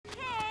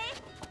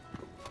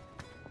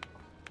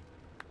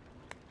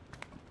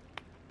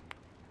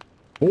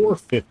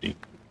450.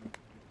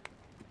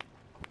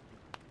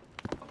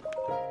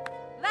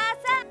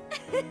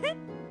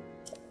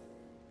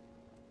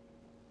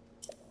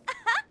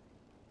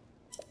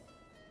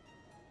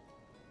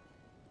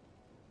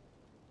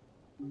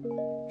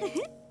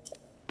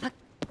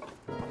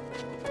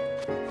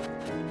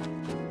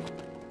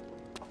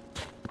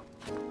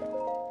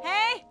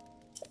 Hey!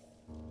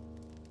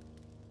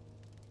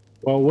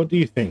 Well, what do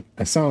you think?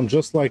 I sound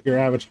just like your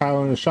average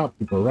Highlander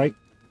shopkeeper, right?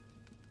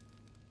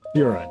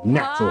 You're a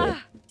natural.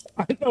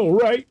 I know,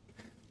 right?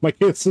 My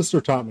kid's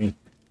sister taught me.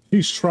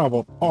 She's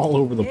traveled all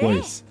over the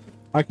place.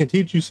 I can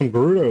teach you some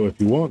Gerudo if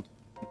you want.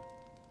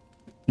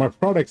 My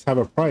products have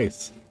a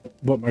price,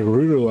 but my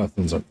Gerudo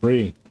lessons are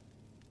free.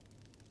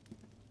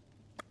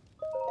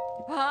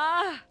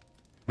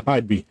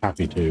 I'd be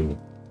happy to.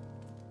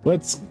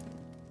 Let's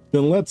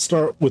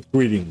start with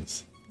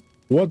greetings.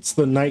 What's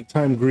the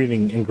nighttime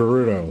greeting in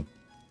Gerudo?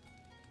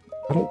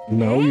 I don't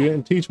know. You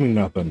didn't teach me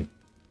nothing.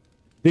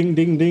 Ding,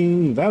 ding,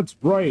 ding. That's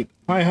right.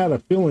 I had a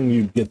feeling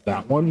you'd get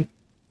that one.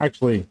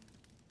 Actually,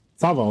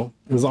 Savo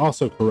is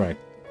also correct,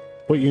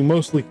 but you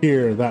mostly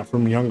hear that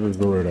from younger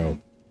Gerudo.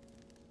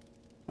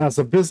 As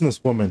a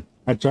businesswoman,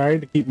 I try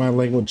to keep my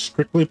language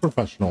strictly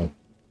professional.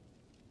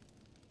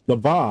 The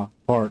va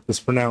part is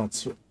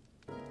pronounced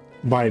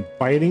by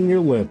biting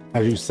your lip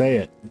as you say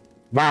it.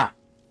 Va.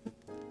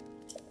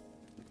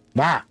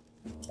 Va.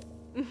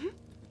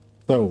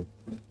 So,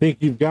 think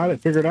you've got it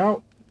figured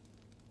out?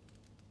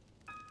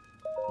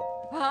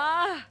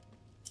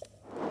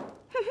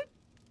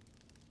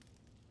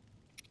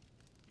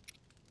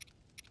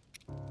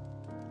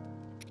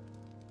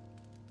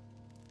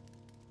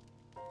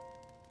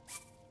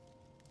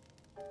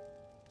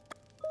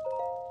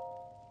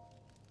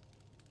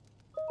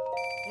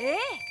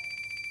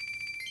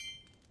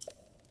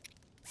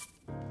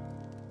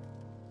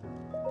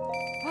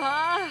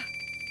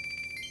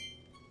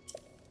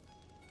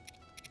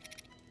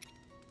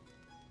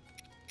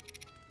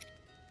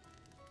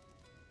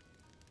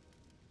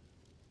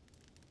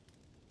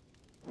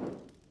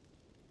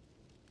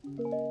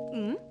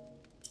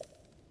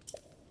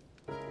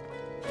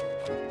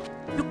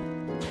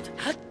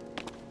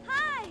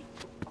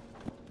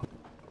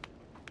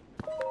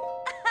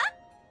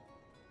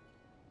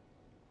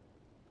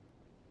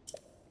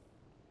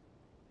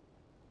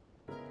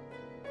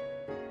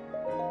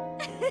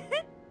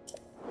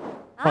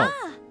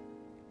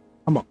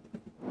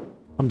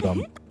 I'm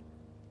dumb.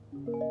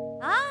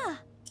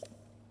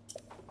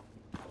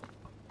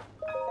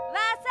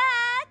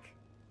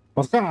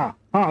 Vasak!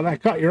 Ah,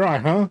 that caught your eye,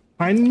 huh?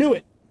 I knew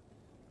it!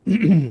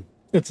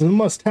 It's a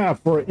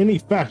must-have for any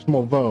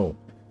fashionable beau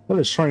that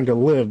is trying to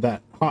live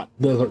that hot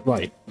desert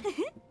life.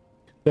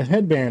 The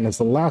headband is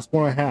the last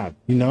one I have,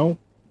 you know?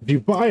 If you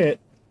buy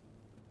it,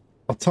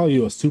 I'll tell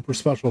you a super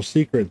special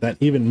secret that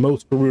even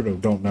most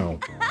Gerudo don't know.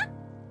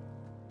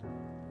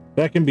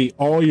 That can be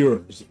all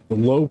yours, the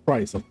low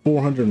price of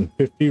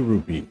 450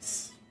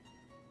 rupees.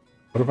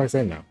 What if I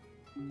say no?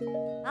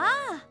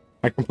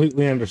 I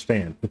completely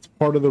understand. It's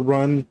part of the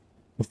run,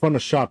 the fun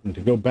of shopping,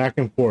 to go back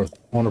and forth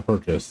on a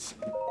purchase.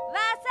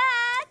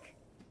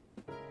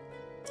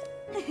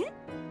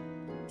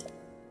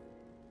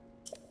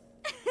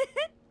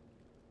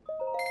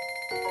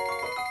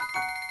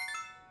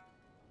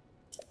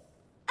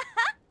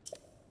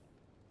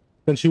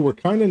 Since you were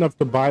kind enough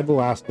to buy the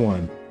last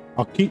one,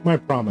 I'll keep my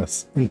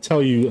promise and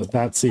tell you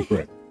that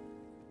secret.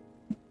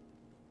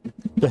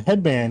 The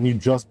headband you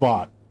just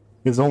bought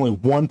is only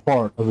one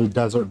part of the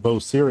Desert Bow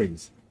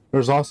series.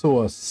 There's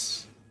also a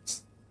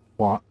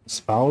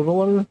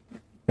spouter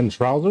and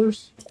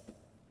trousers.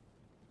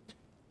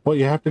 Well,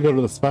 you have to go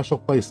to the special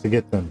place to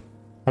get them.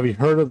 Have you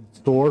heard of the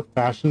store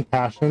Fashion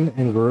Passion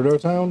in Gerudo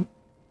Town?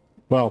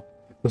 Well,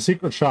 the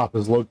secret shop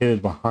is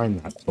located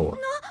behind that store.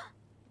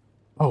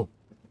 Oh,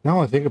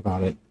 now I think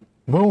about it.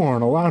 Bow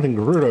aren't allowed in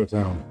Gerudo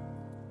Town.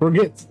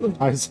 Forget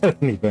I said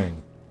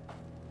anything.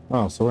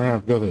 Oh, so we're gonna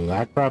have to go through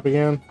that crap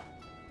again?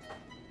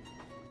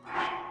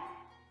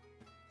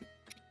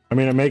 I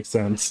mean, it makes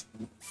sense.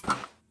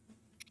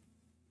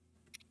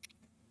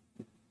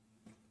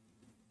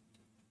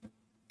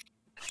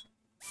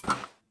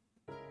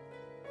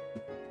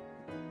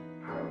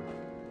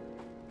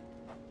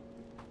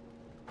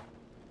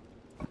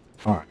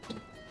 Alright.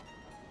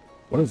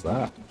 What is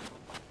that?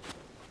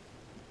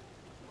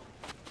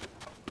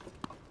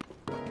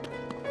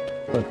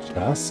 A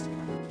chest?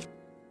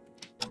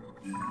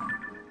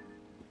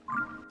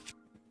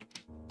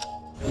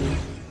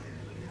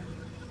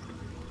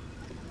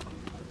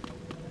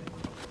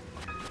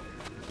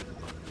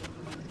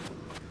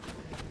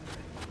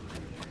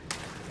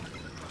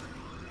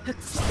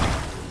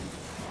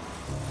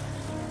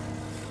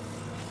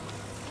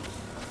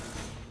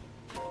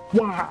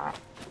 Wow!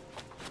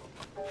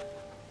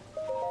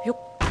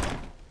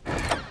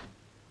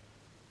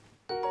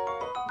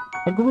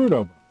 A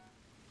Gerudo.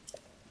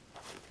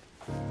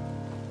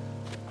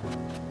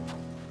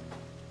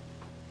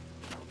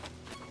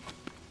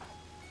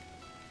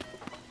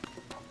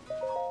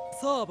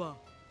 Saba.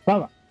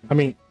 Saba. I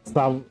mean,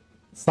 Saba.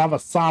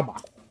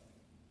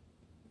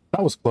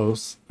 That was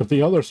close. If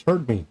the others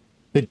heard me,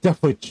 they'd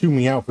definitely chew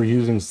me out for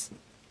using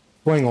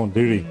slang on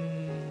duty.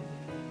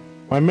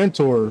 My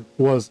mentor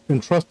has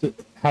entrusted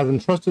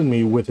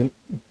me with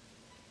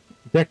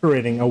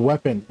decorating a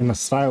weapon in a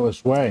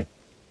stylish way.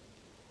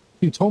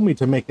 She told me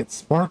to make it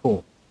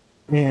sparkle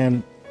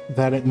and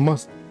that it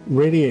must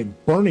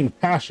radiate burning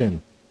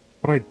passion,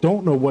 but I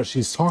don't know what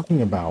she's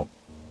talking about.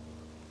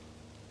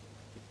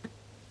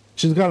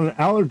 She's got an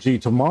allergy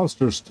to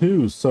monsters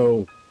too,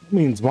 so that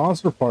means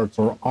monster parts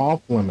are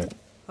off limit.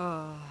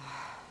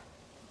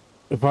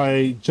 If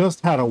I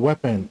just had a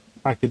weapon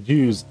I could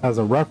use as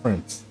a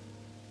reference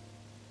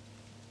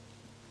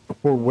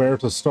for where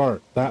to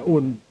start, that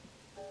would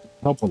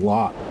help a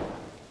lot.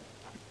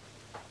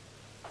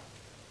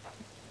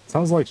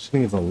 Sounds like she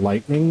needs a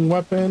lightning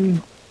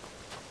weapon.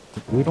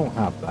 We don't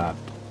have that.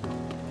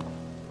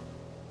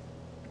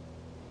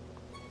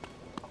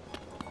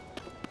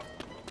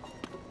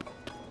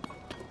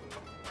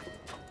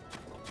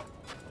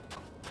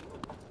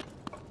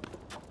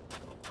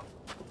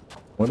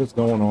 What is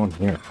going on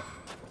here?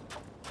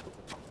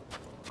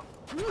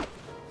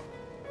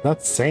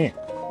 That's sand.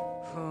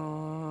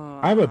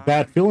 I have a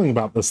bad feeling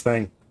about this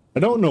thing. I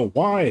don't know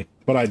why,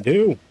 but I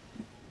do.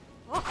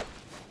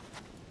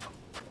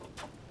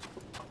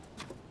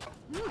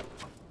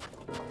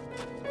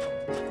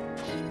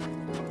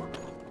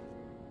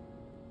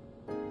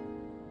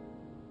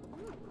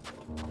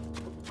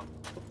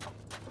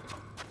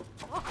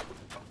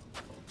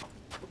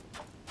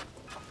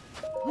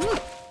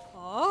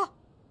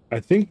 I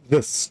think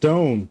this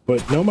stone,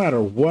 but no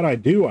matter what I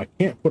do, I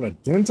can't put a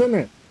dent in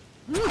it.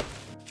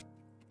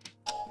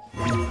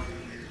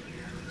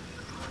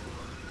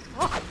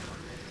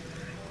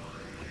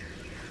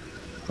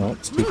 Oh,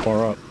 it's too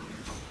far up.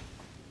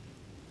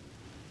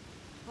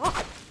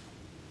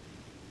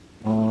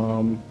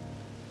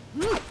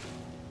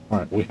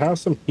 Alright, we have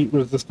some heat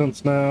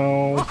resistance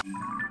now.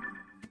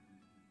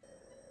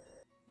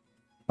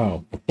 Oh,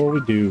 before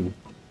we do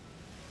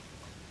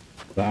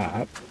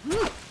that,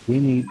 we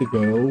need to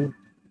go to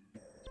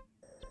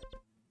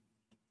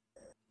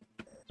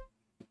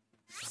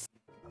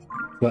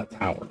that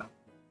tower.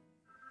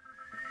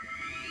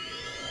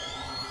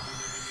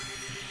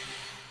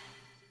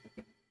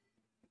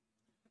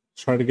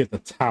 Try to get the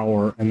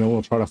tower, and then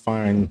we'll try to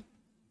find,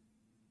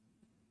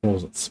 what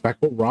was it,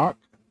 speckled rock?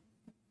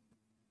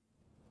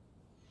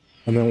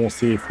 And then we'll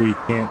see if we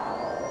can't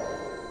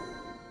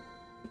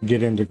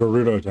get into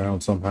Gerudo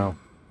Town somehow.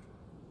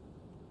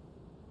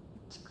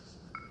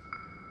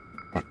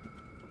 Right.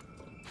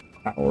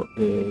 Tower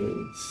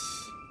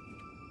is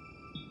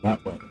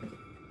that way.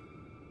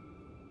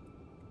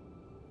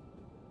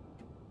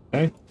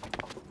 Okay.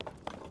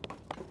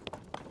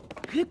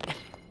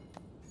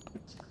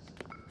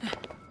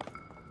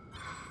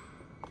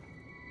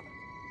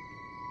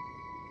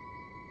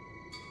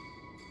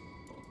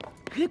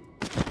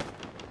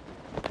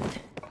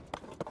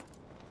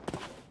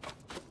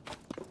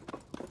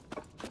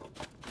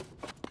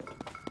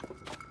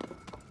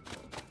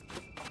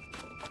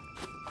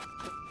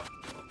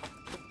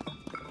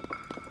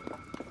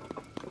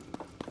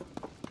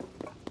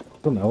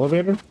 An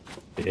elevator?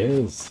 It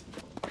is.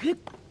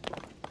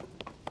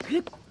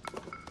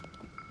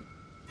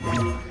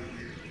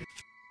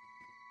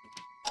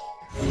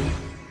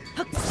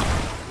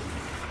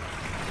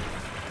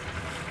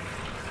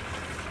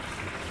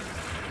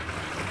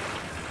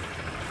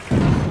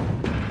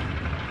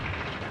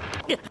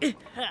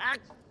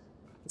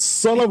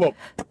 Son of a...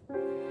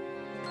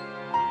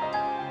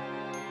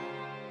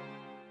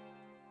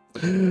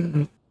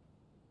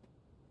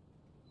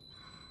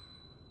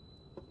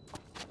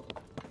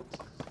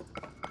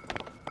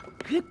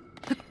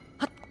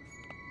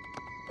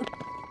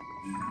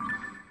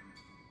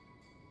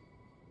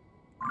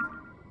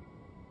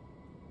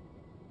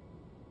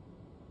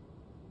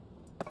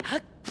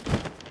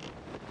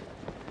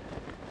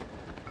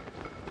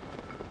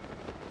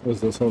 What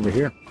is this over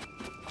here?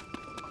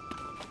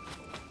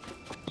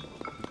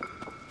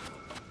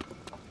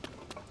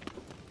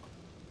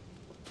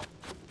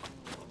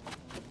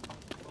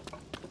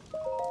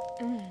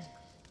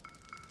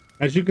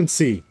 As you can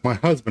see, my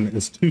husband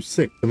is too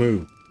sick to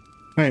move.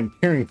 I am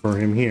caring for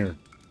him here.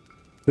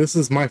 This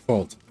is my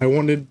fault. I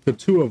wanted the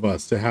two of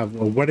us to have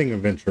a wedding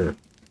adventure.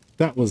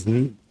 That was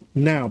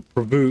now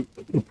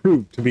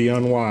proved to be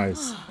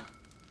unwise.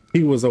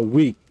 He was a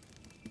weak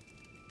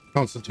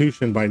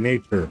constitution by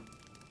nature.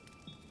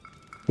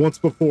 Once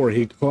before,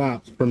 he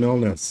collapsed from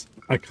illness.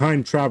 A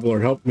kind traveler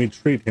helped me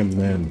treat him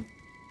then.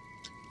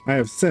 I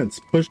have since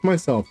pushed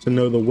myself to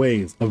know the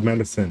ways of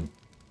medicine.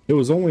 It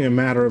was only a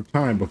matter of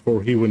time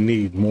before he would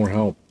need more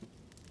help.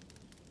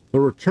 The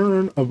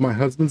return of my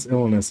husband's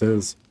illness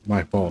is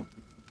my fault,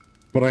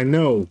 but I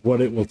know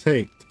what it will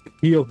take to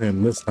heal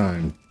him this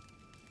time.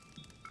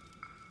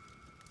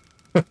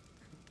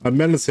 A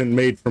medicine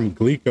made from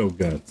glico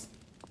guts.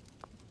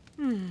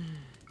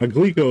 A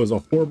glico is a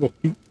horrible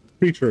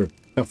creature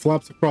that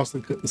flaps across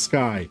the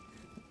sky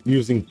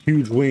using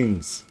huge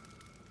wings.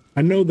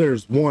 I know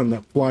there's one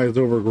that flies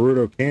over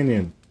Gerudo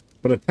Canyon,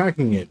 but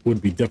attacking it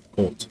would be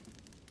difficult.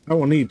 I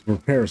will need to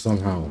prepare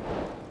somehow.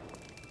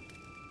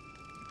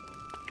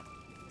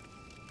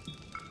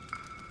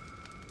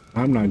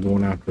 I'm not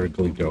going after a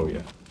Glico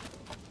yet.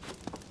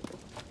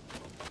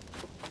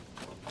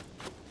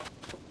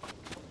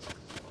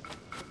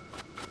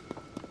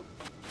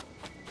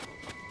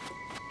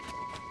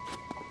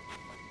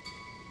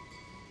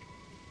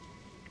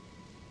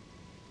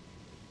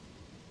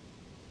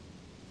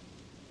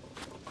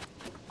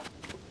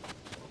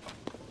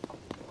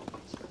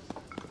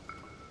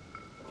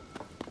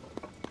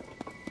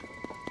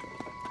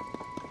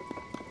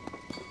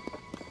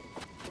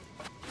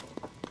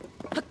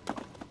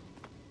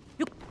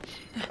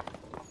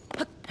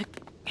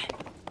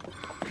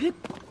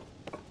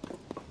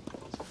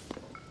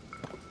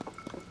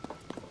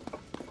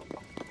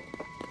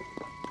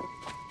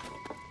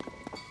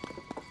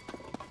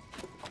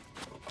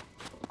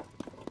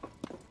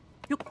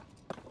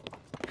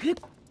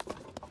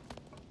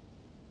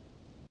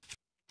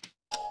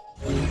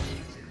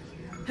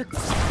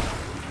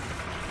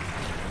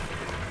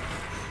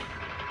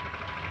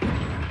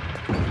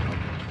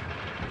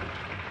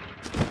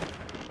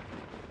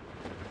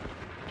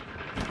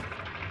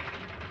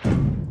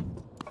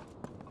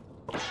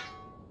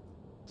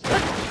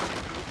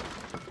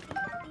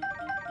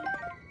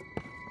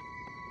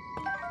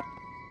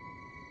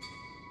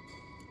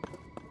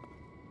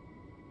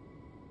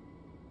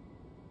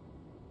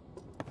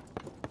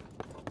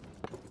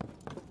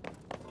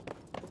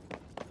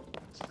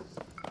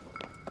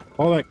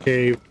 All that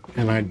cave,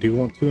 and I do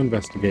want to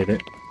investigate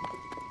it,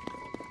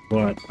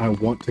 but I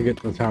want to get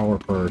to the tower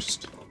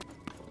first.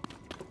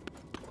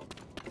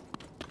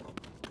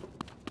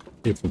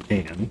 If we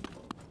can.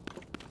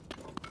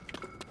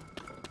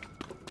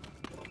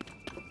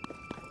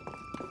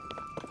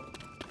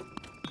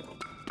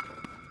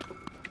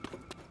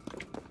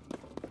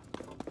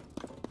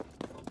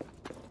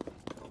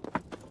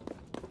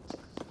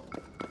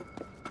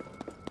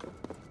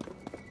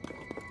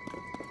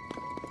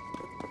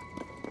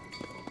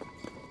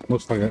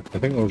 Looks like I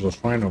think there was a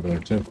shrine over there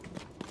too.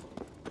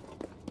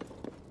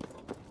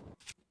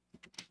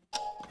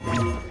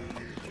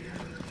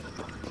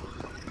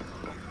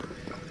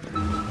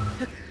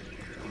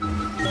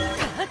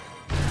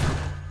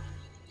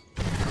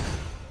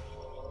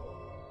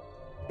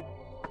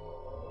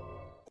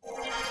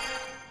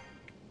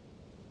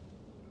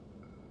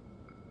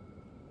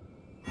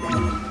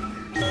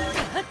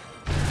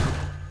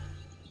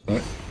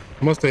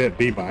 I must have hit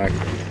B by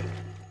accident.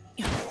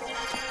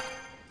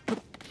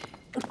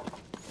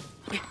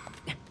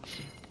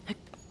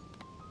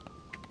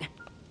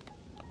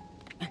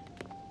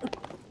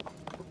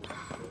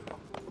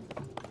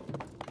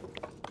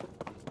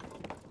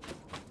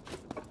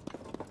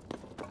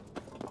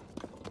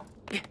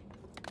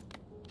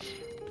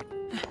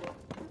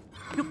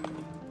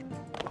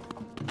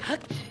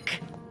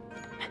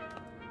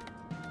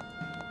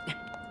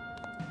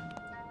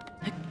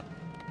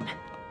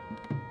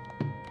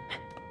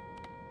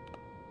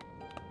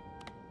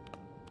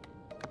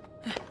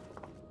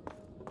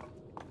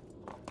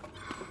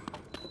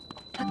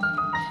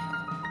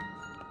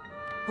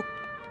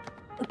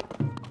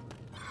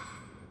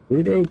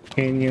 Shrouded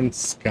Canyon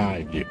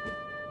Sky View.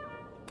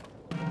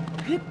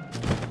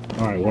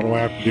 Alright, what do I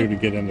have to do to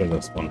get into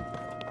this one?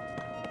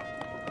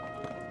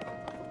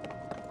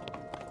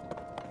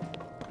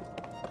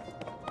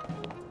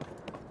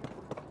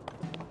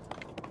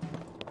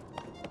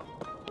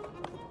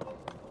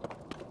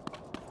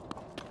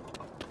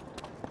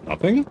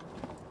 Nothing?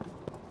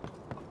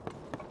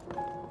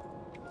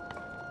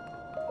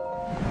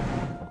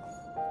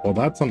 Well,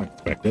 that's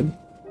unexpected.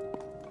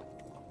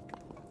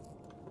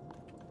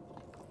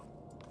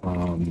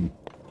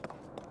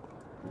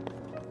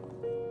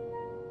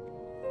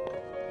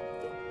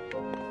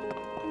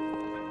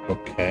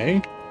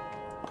 Okay.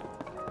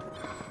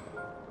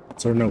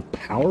 Is there no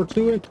power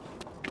to it?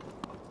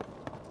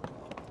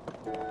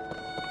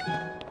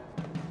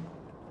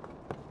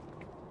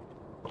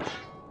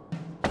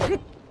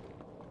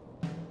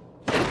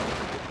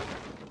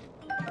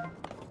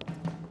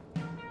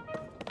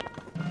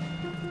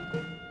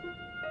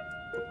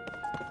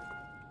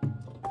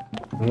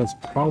 And that's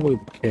probably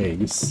the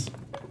case.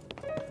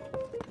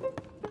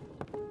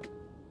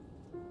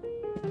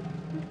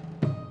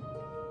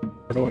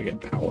 Where do I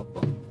get power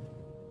from?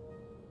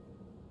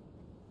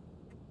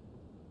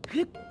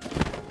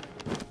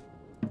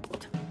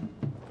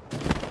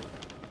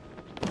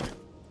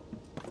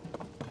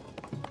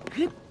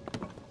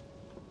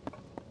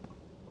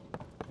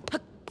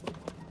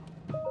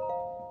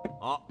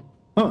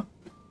 Huh.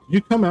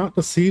 You come out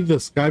to see the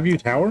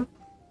Skyview Tower?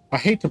 I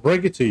hate to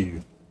break it to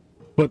you,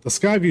 but the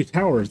Skyview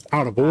Tower is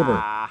out of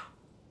order.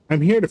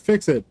 I'm here to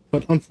fix it,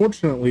 but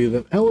unfortunately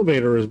the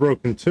elevator is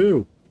broken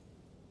too.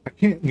 I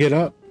can't get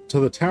up to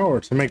the tower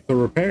to make the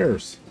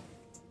repairs.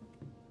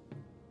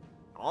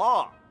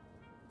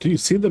 Do you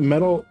see the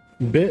metal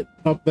bit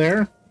up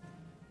there?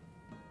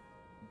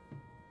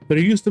 There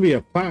used to be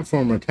a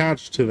platform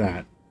attached to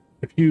that.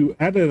 If you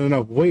added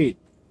enough weight,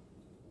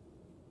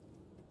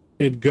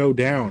 it'd go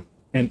down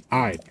and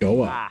I'd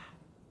go up.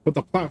 But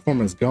the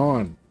platform is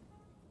gone.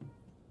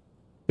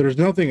 There's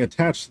nothing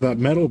attached to that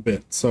metal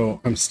bit,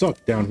 so I'm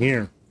stuck down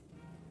here.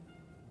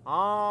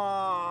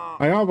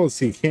 I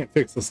obviously can't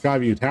fix the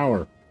Skyview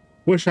Tower.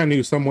 Wish I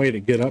knew some way to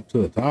get up to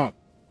the top.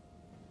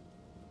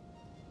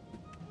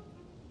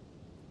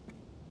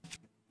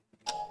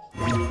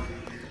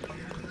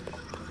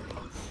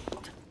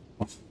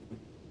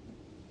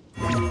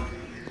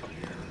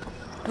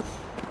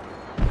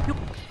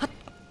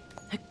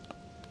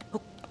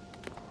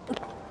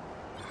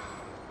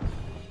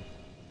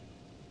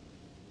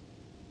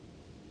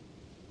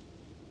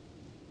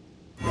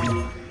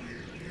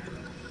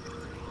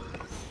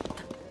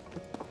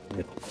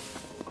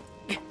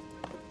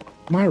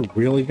 Am I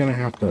really gonna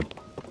have to?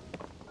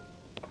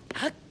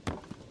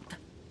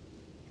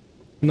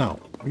 No,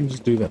 I can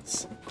just do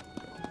this.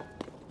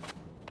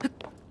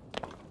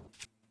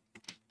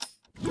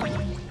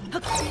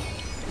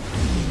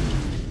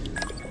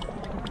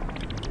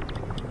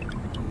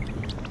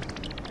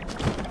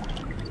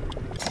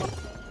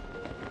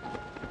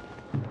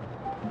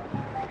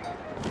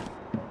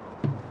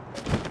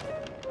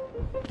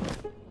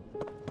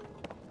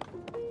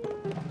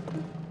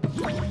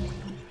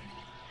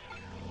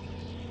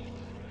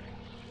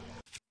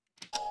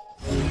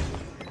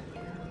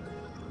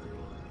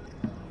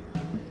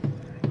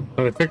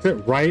 Did I fix it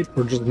right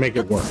or just make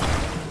it work?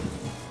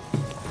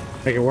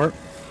 Make it work?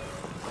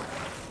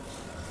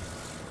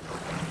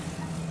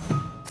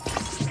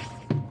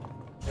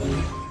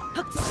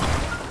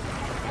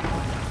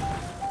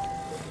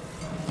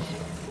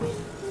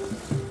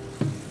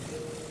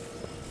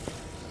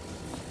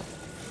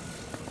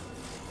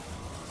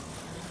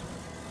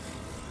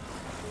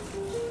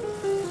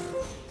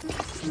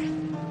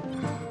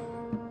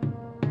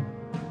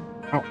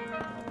 Ow.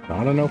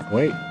 Not enough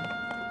weight.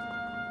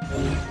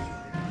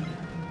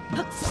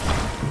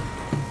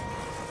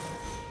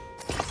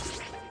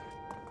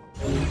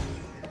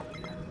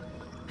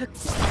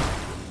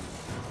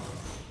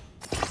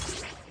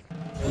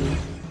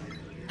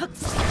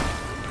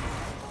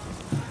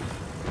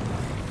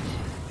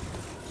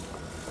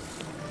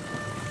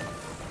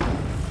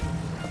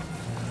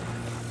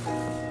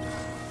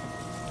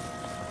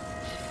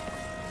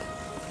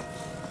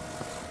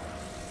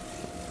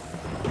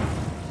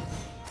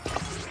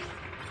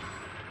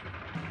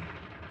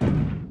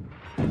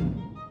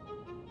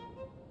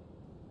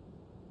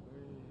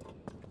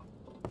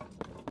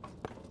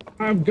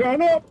 I've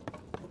gone up.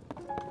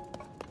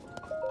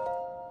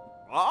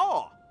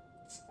 Oh,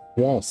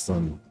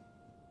 Walson.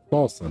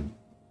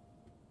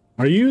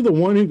 Are you the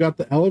one who got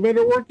the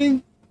elevator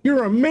working?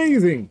 You're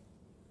amazing.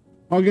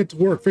 I'll get to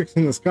work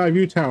fixing the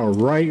Skyview Tower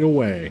right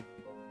away.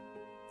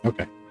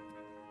 Okay.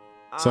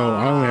 So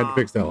I only had to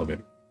fix the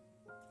elevator.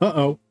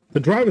 Uh-oh.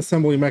 The drive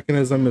assembly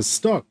mechanism is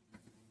stuck.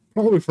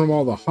 Probably from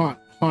all the hot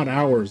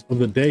hours of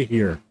the day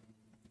here.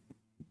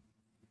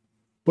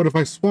 But if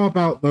I swap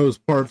out those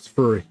parts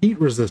for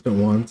heat-resistant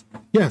ones,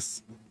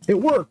 yes,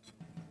 it worked.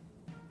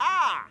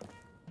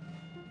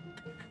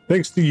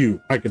 Thanks to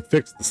you, I can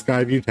fix the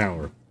Skyview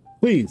Tower.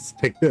 Please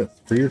take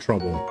this for your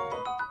trouble.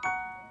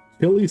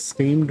 Chili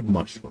steamed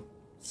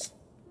mushrooms.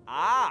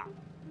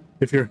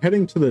 If you're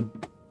heading to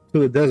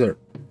the desert,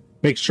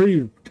 make sure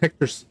you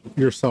protect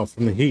yourself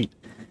from the heat.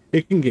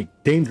 It can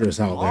get dangerous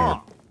out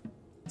there.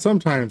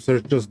 Sometimes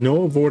there's just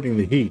no avoiding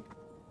the heat.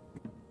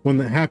 When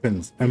that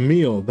happens, a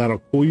meal that'll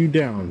cool you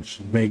down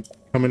should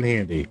come in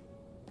handy.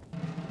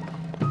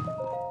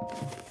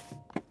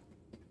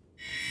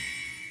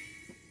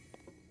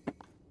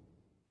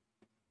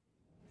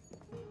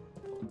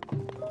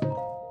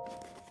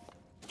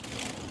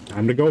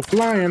 Time to go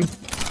flying.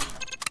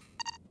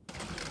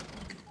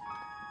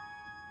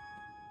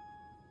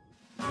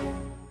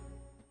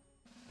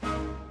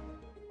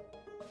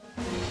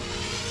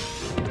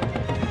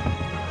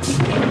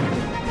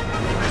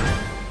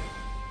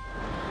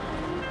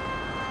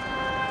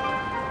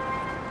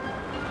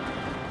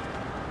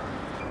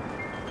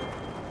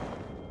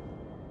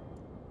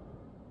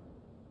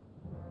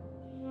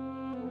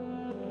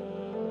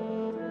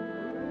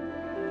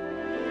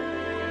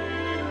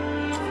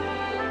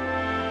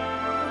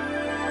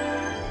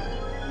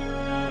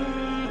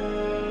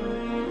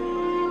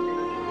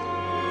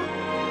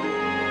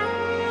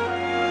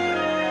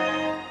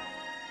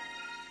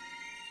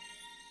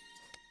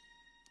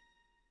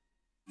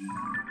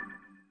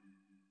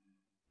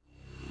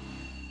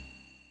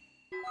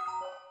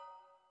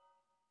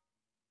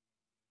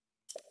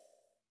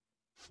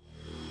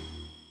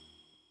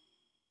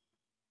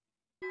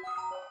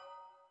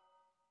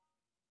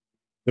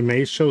 The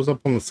maze shows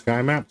up on the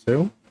sky map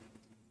too?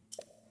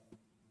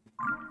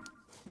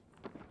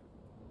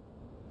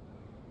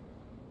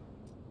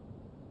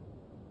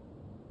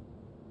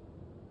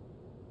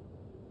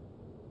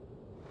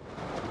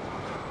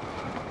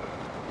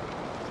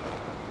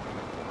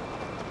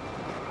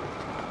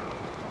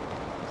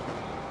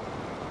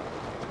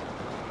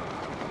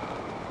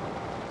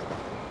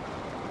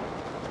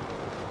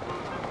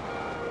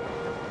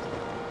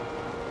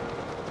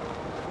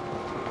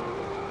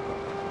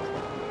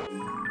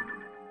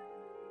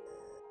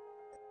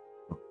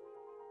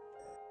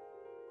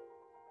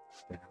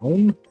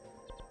 Down.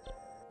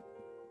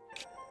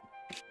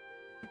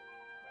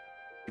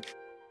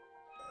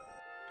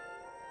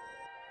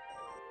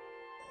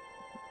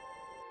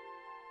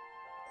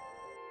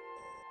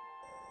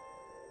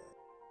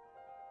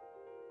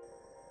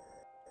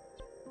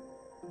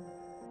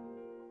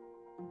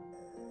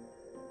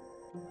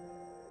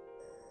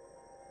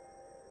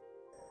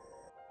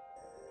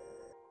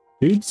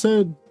 Dude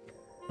said,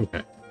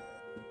 okay.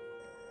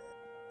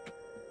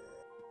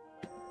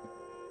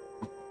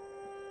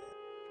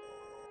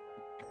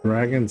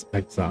 Dragon's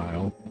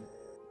Exile.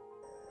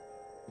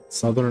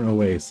 Southern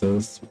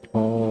Oasis.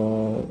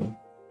 Paul.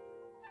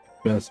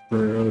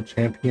 Vespero.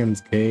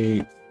 Champion's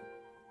Gate.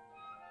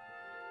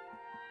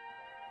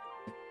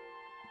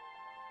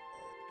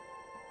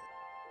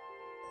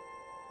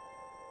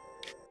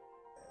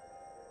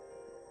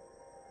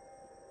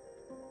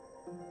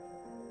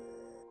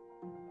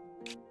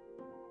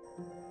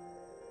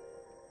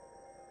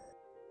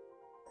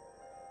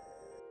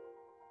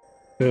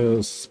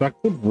 Is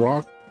Speckled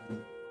Rock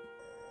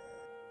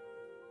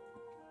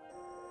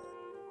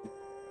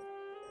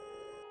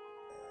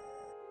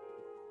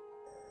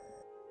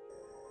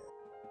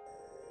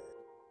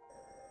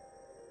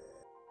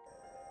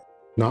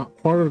not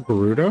part of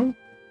Gerudo?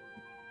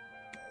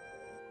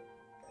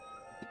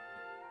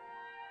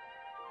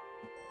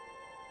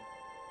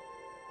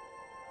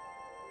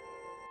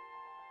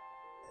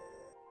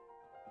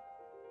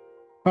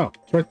 Oh,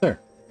 it's right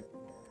there.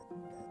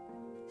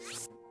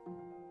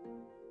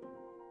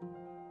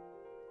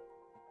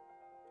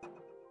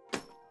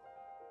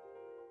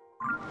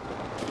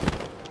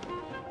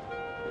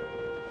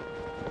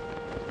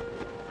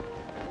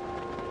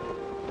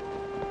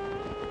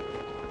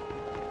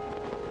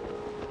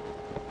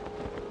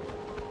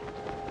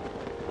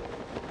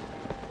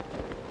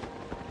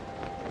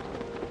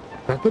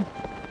 Is that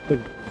the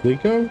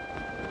Glico?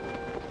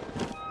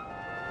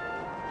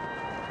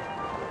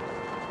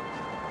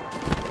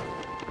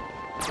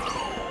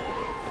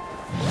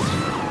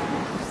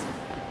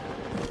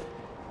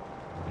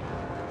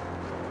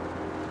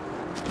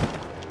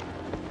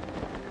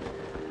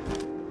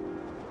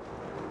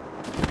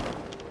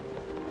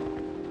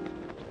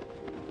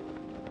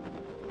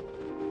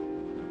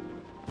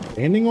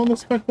 Standing on the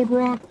speckled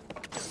rock?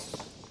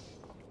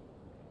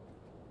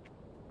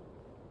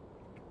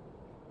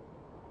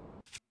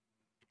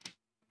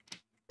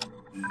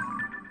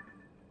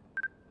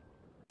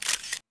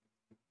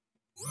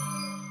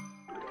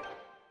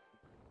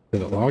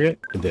 Did it log it?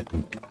 It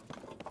didn't.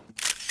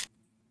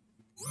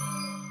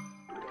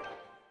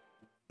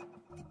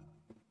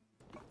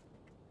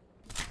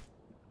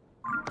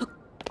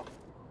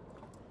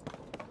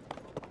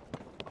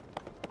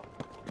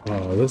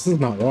 Oh, this is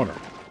not water.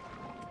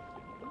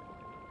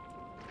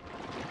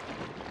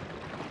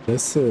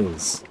 This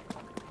is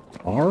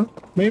R,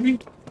 maybe?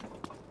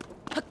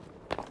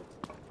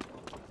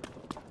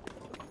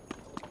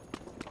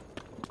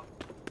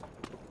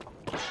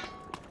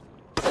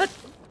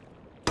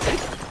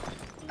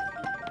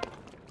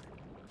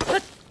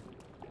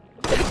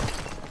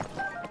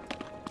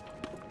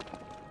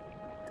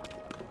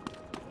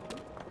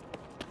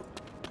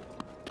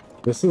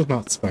 This is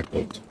not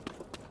speckled.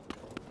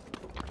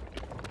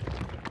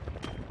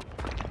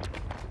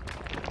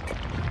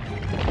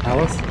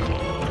 Alice?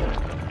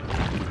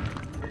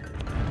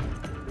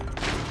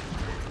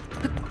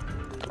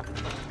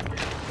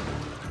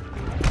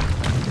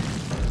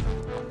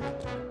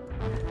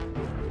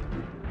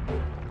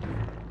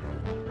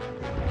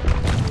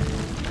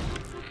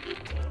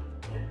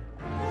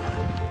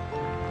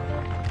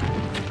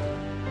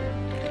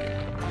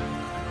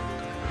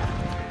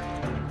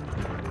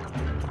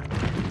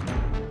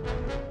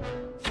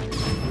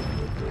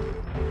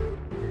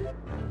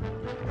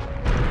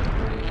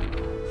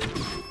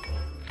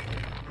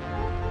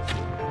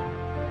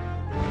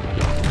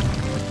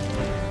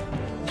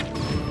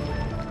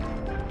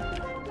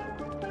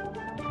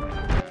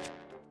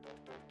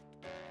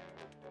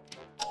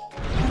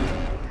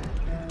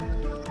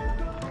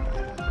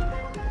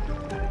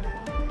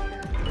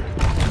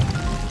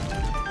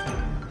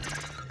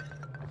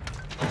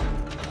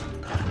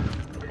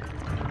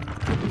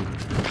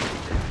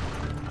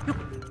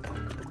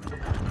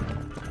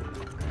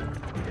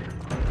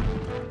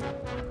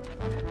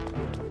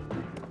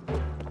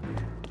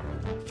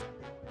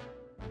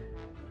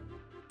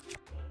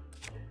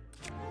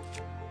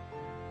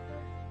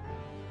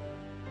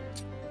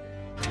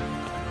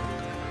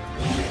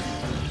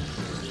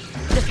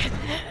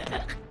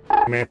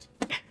 Damn it.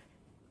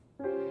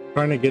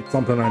 Trying to get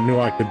something I knew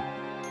I could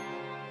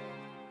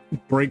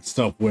break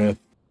stuff with.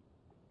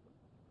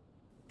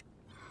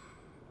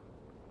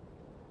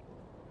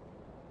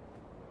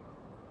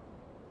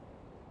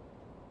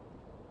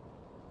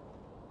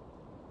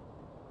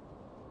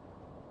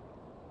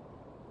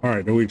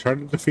 Alright, do we try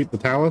to defeat the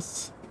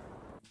Talus?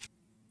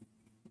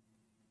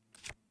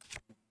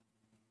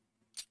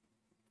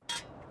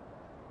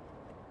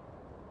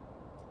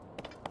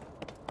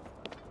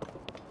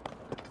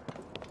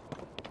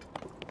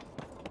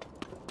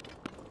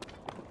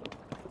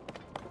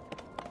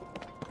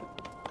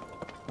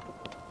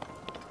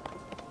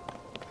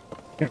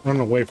 Can't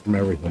run away from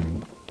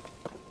everything.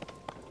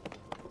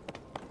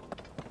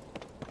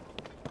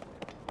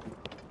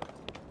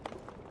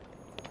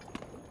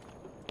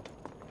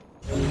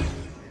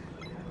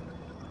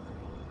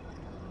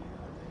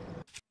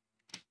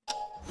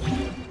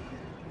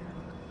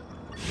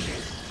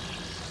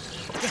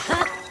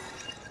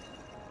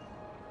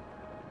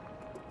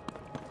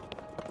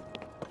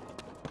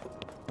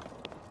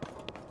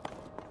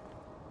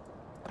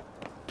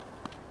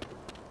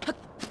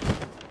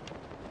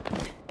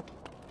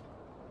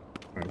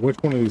 which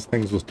one of these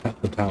things was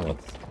the talus?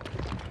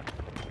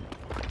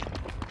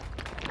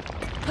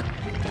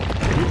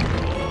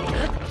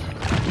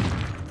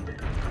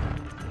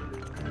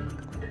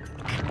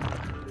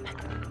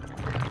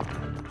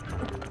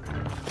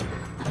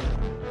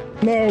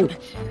 No!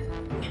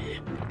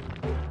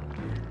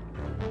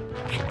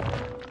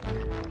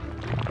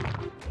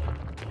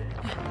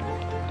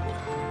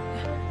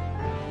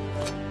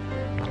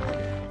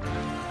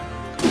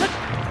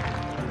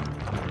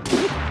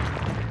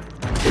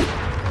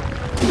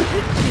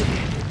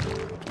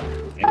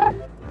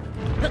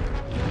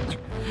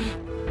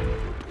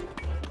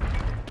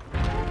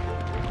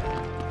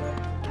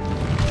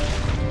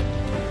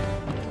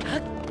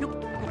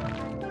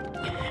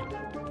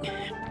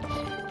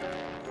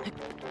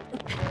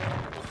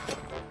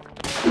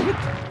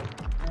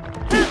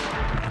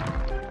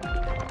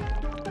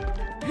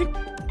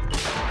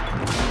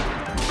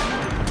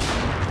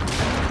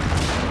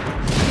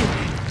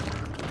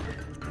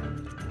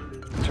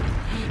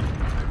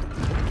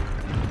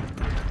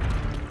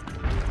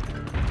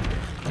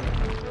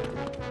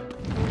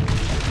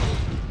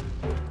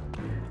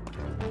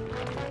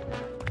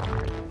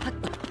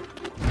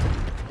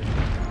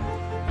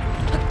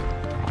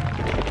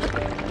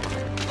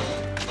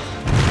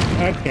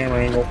 That camera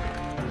angle.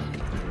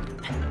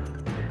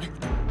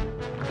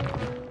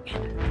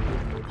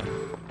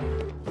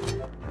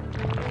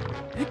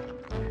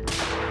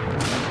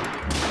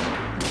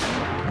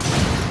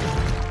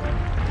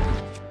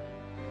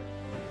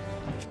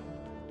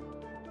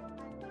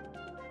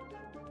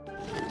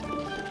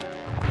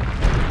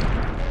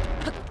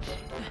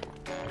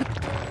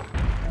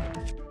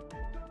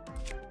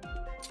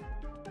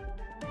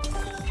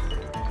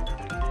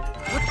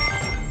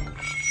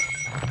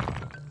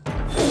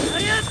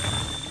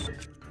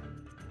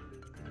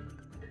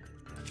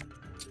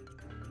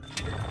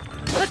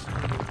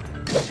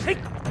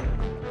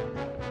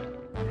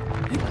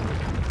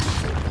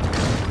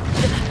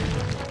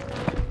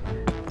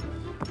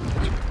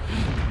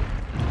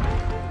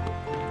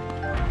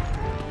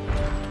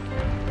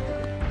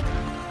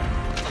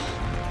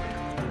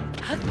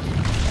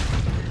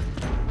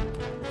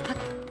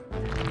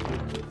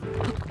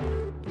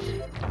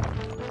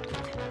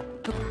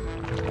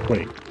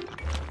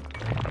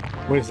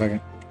 Wait a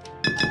second.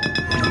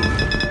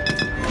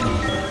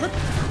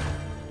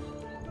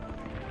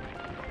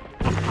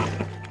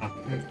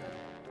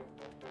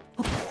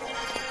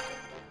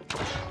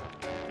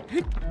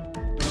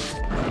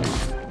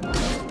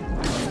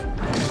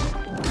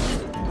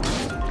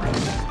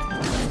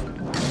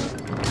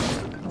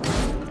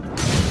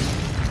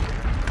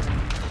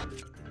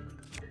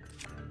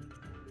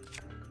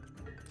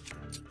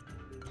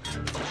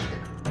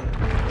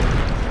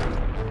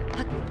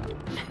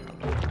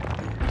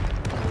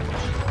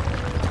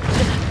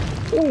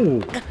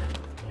 Ooh.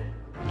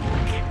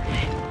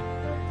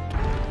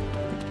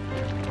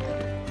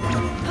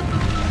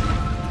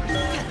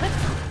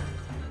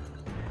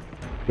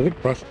 Did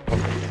it crush? Oh.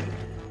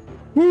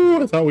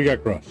 Woo, I thought we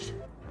got crushed.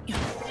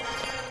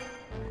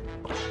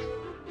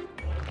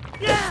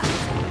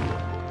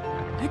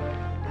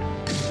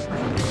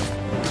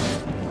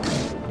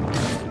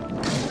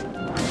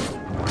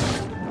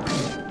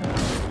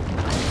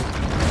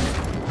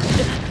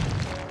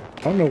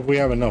 I don't know if we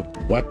have enough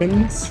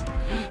weapons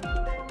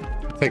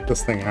to take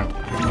this thing out.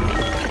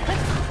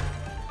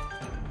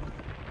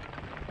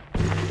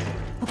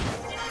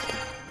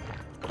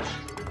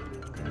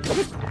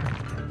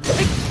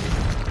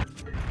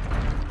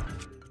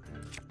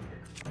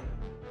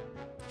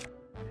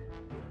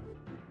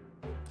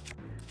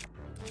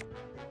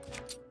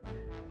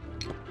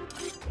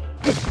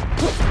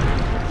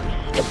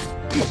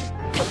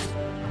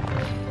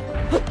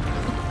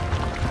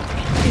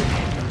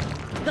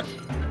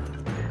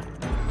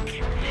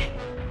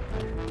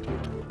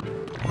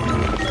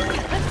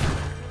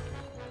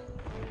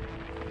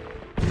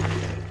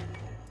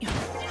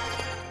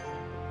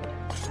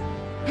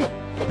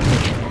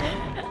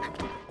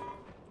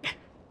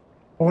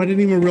 Oh, I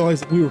didn't even realize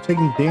that we were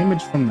taking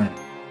damage from that.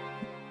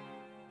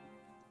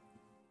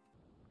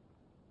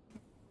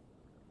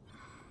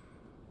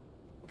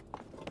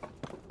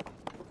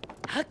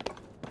 I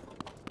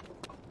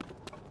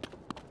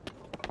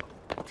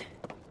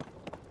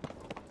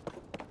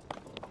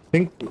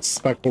think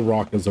Speckled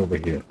Rock is over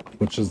here,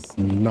 which is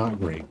not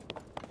great.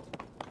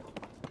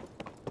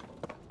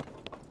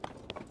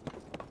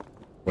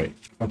 Wait,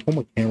 if I pull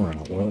my camera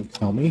out, will it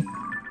tell me?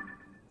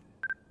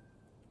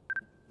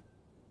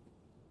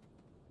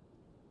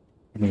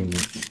 I mean,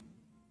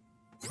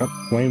 got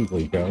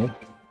Flamsley go,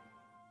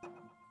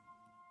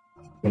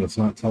 but it's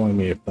not telling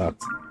me if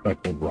that's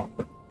Speckled Rock.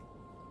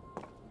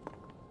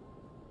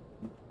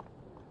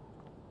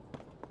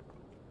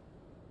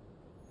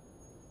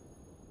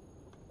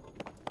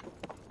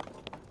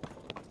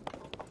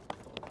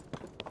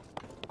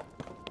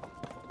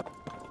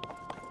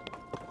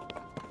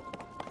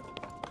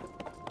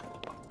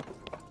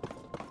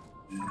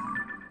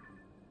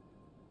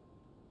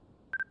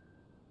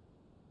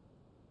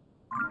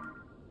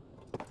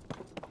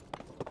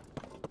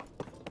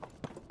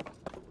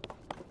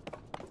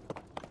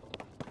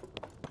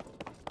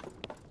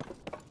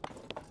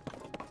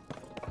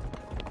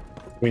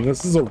 I mean,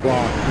 this is a rock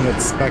and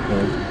it's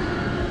speckled.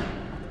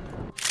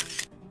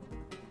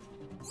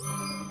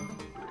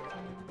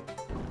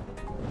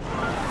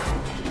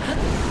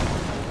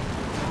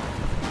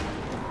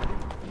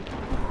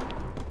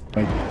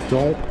 I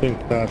don't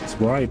think that's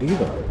right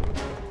either.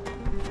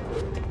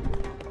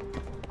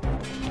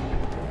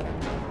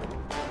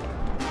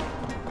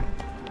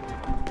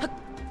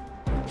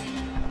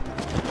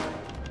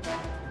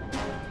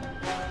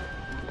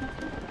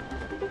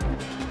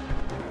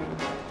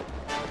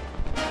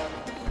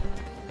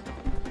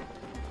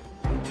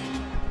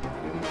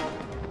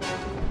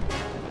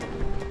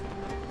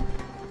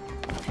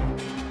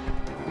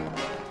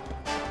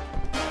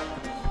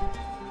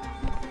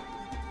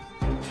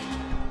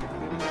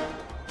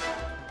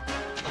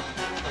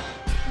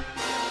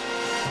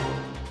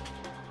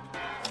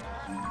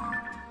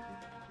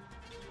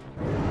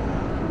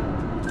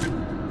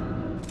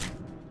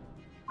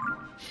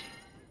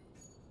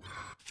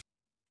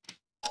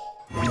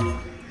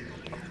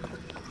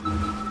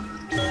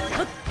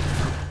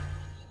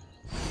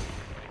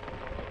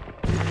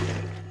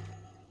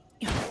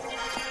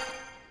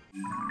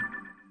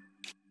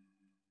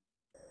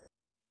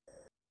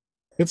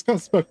 It's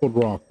got speckled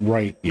rock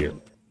right here.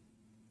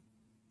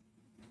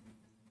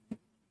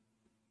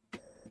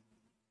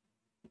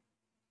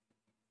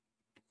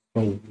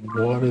 So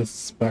what is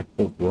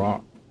speckled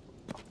rock?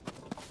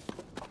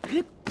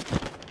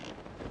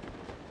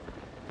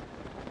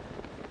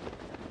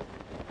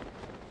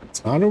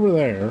 It's not over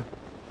there.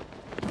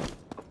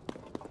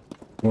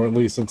 Or at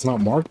least it's not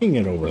marking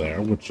it over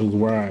there, which is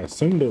where I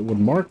assumed it would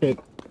mark it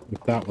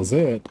if that was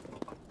it.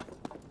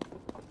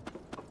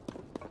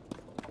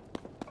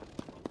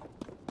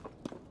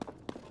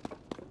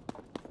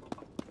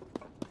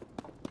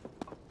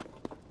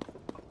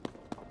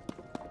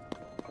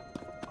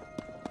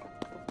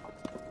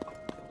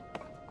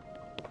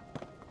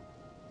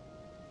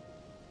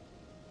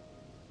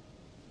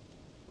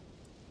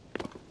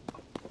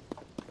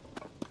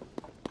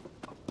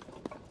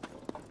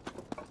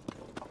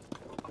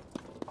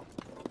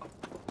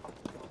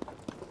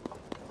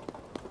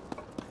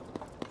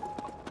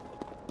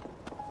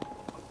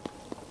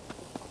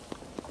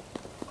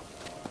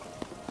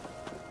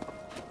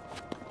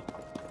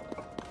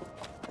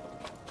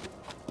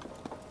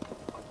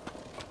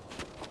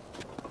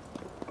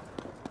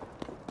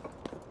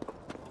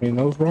 I mean,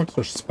 those rocks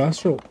are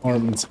special,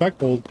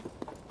 speckled,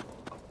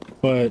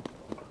 but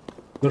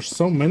there's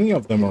so many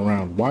of them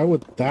around. Why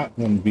would that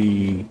one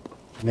be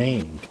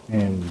named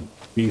and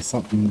be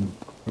something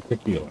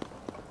particular?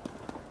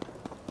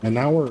 And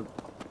now we're...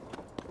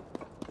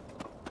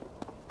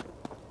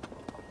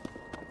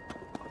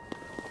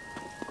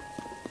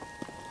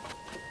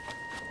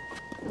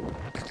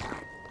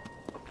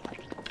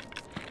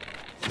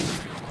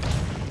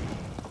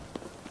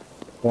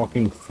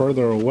 walking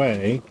further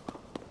away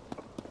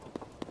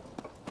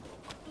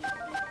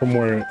from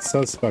where it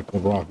says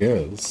speckled rock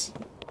is.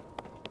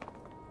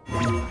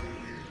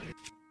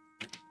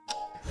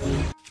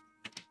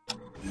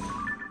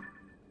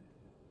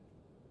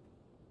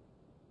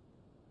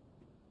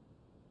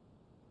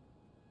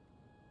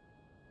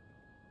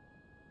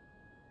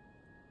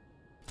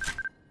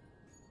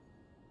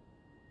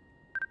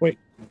 Wait,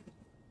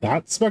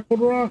 that's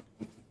speckled rock?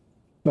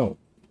 No.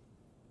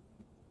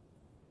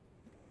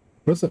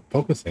 What is it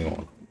focusing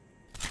on?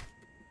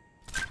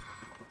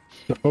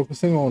 Is it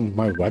focusing on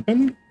my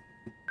weapon?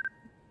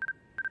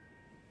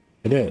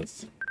 It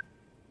is.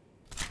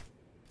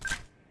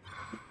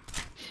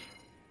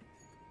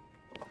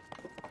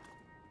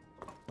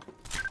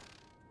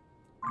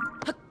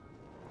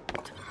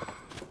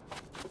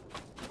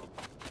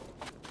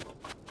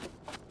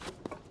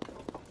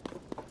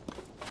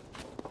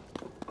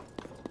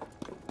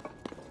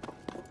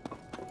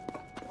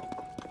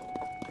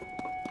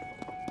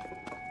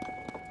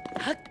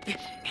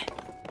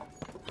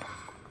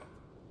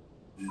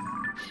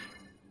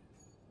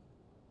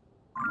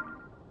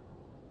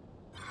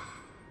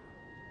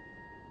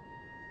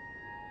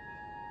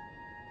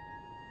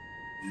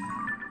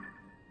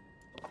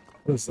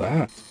 What is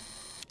that?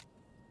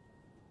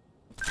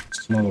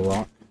 Just another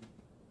rock.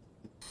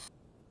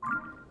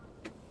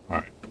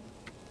 Alright.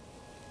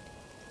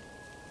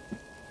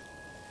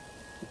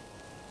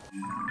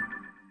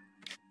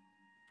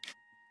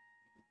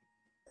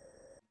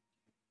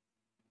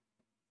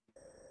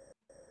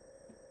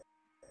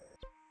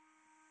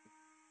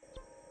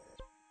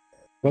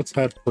 Let's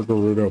head for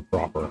Gerudo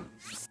proper.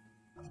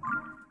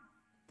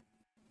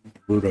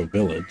 Gerudo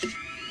village.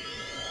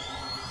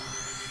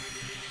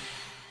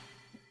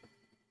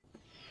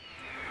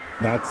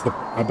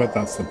 I bet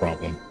that's the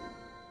problem.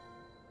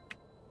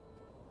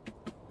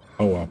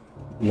 Oh well.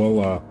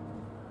 We'll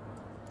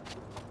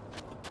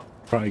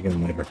try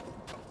again later.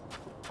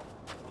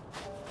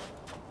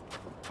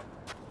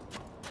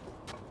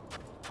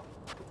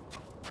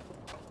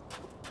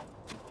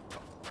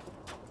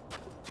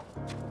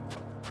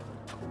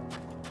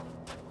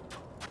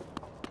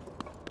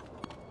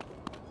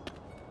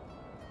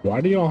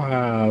 Why do y'all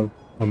have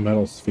a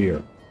metal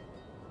sphere?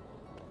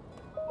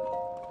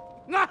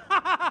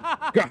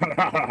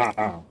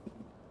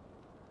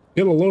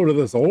 Get a load of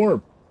this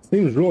orb.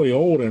 Seems really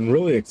old and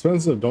really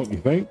expensive, don't you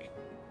think?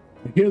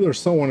 I hear there's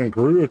someone in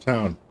Gerudo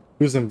Town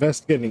who's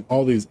investigating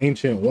all these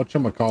ancient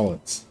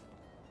whatchamacallits.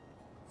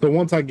 So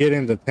once I get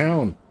into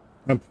town,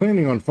 I'm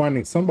planning on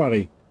finding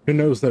somebody who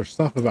knows their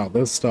stuff about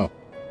this stuff.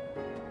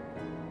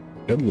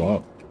 Good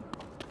luck.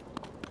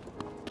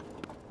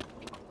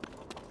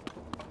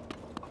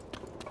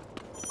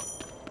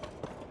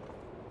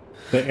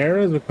 The air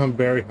has become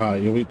very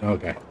hot. You'll eat.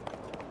 Okay.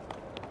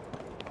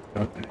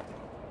 Okay.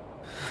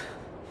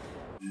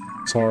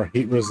 So our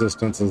heat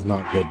resistance is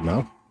not good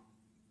enough.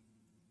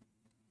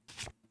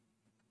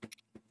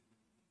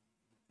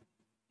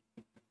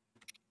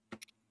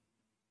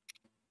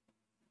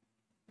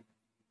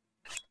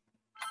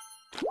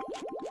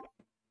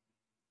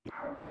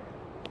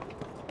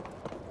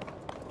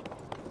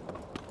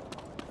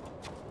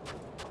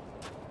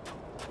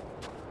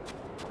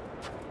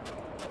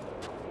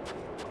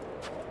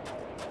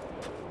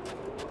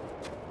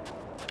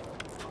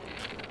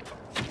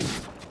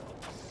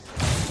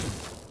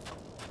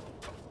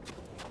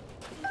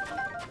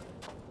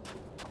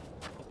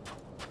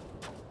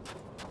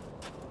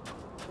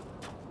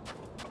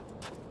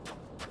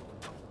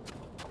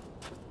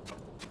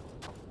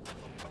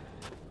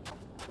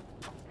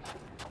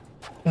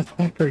 What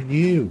the heck are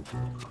you?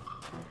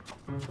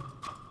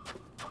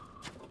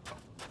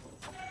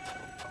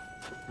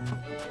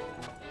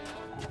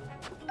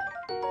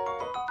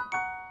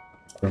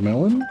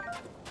 Vermelon?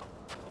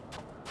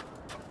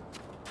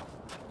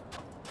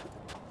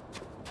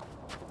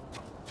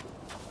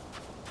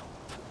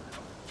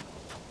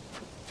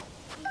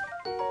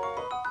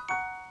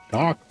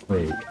 Dock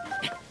fruit.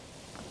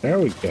 There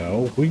we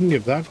go. We can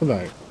give that to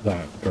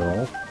that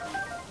girl.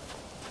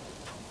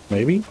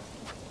 Maybe?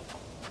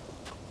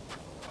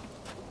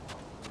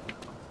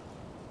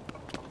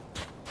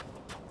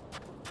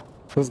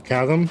 This is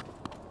chasm?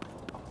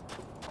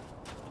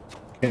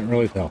 Can't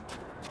really tell.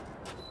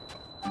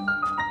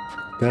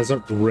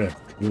 Desert Rift.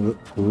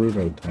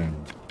 Gerudo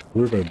Town.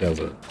 Gerudo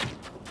Desert.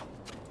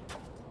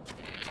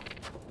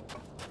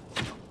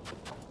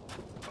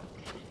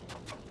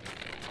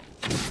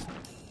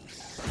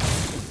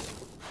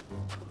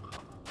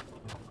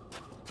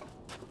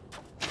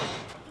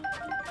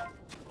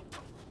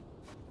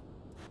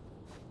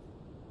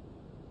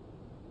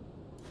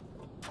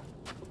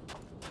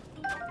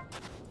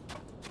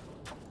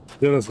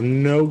 Did us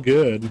no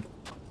good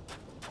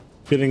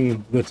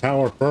getting the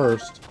tower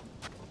first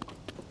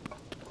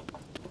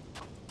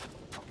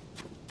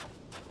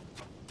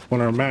when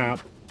our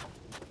map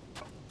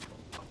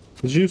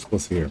is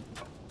useless here.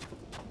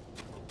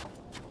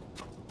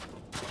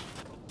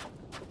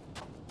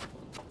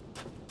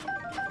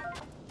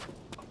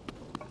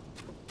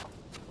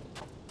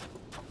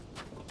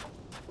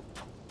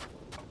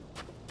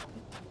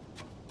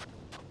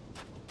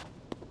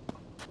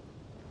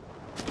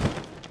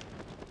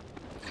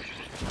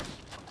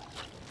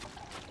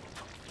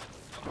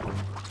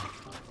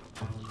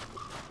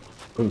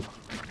 Ooh.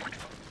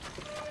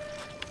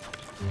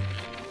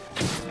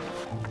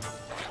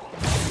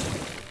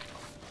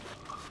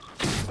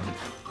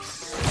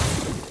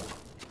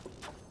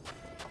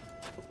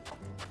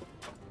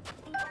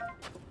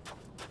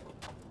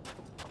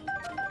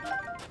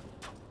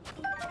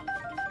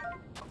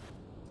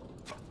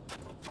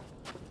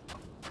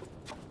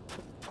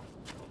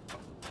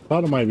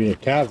 Thought it might be a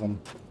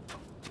chasm.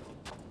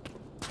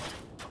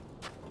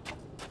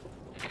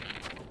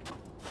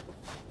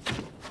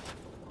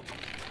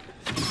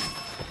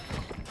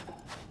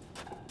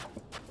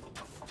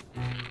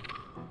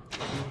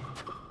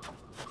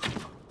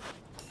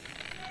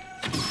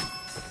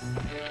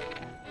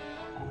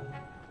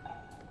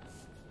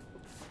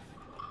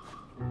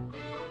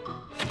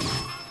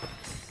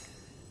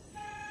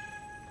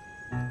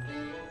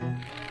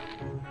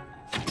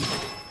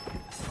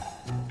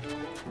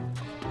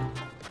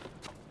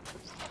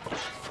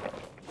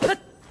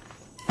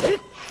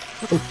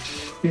 Oh,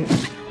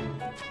 shit.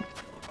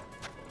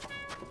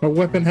 My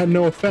weapon had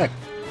no effect.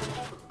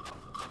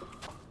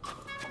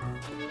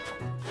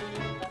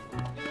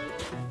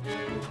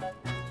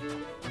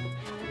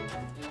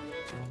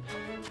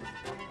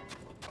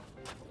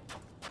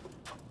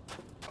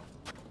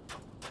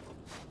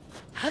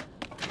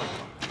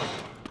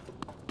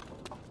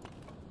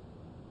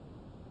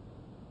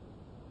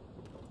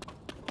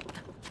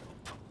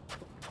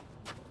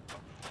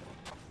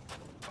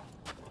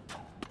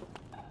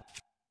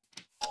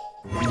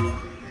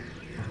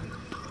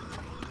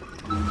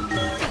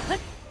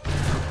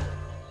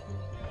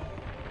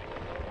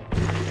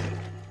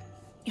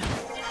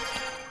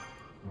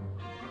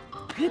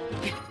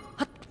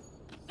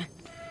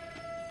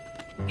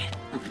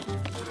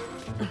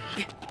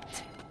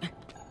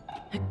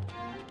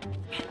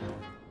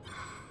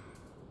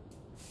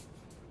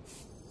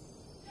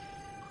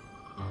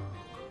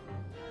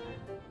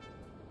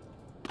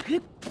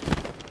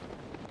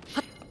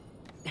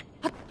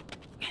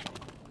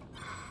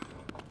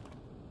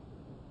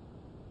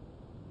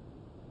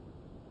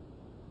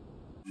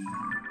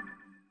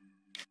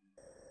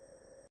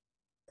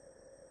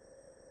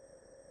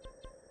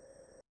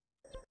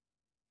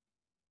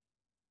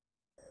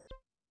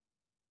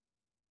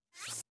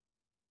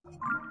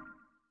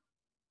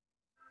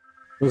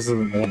 This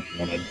isn't what I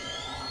wanted.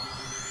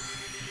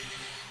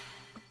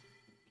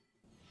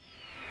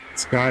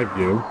 Sky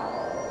view.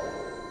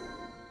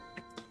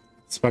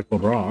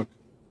 Speckled rock.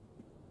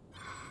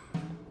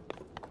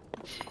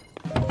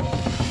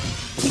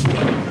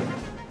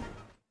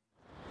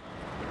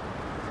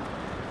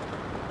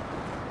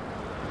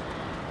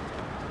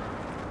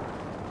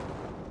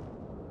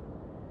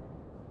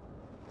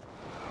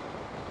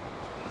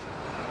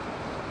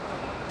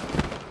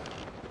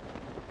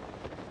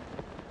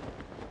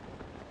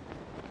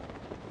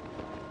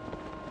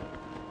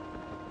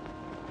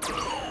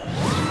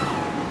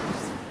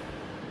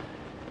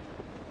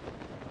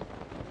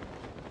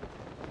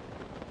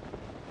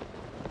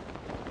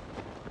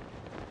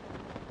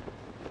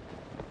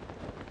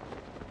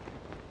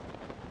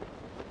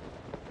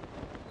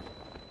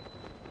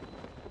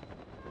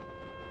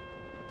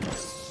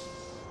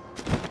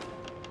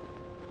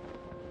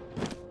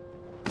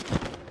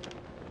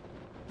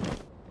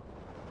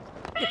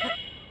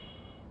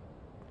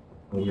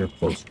 Oh, you're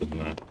closer than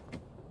that.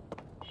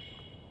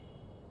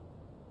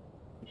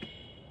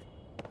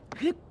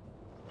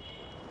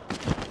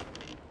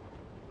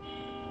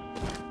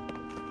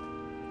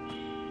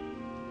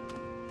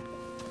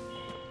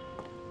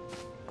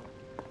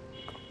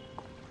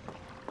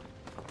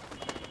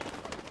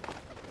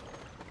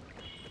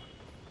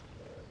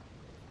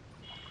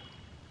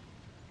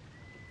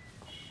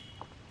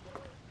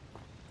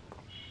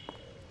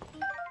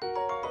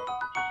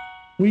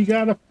 We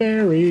got a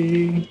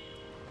ferry.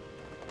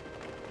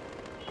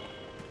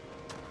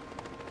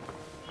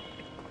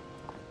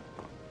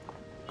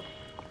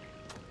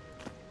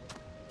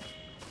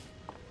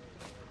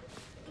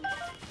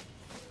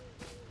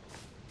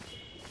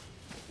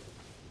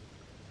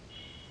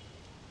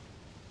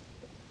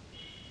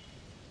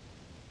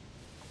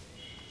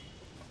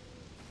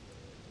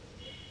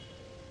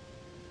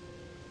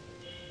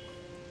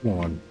 Come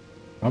on,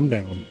 I'm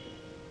down.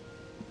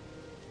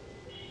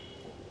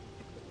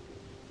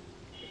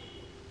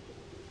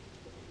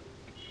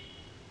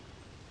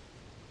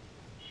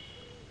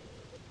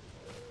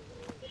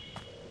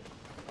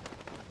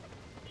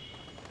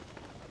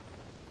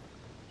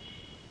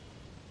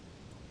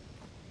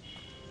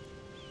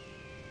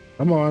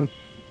 Come on.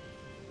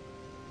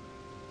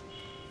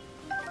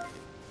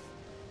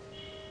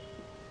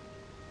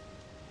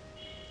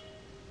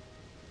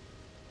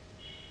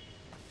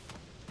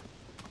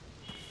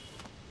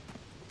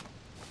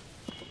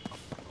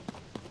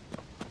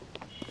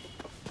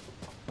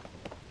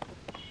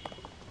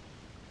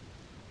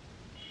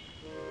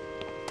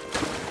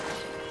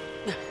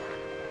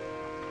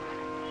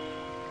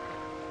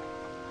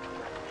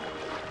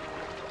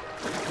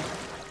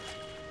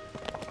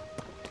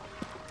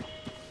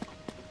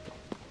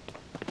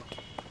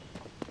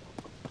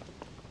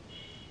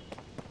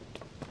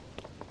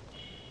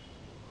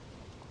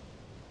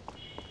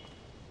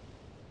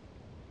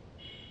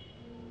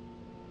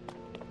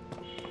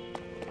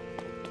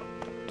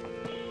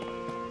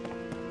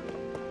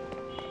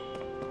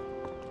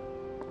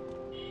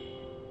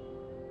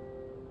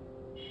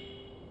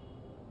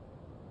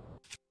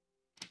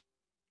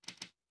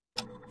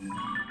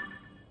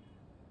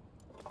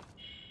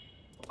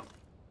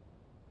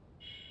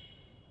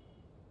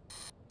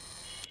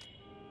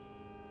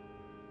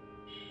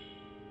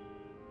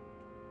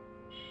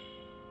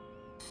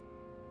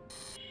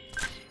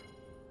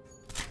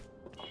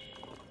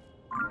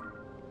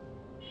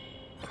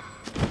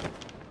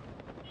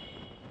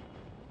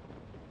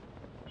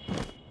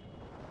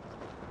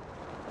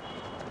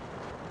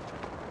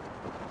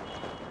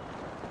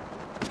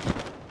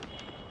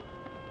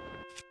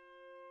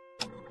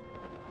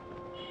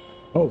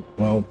 Oh,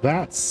 well,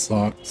 that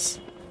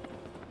sucks.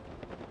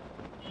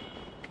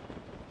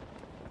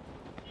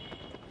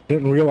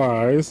 Didn't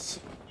realize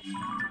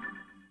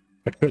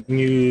I couldn't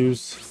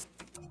use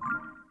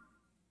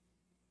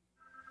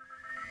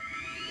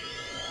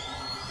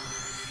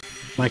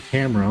my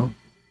camera.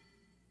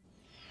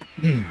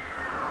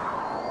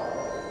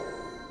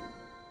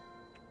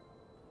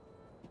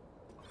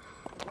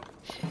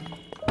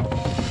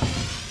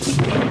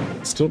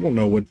 Still don't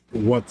know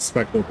what's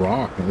speckled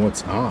rock and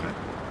what's not.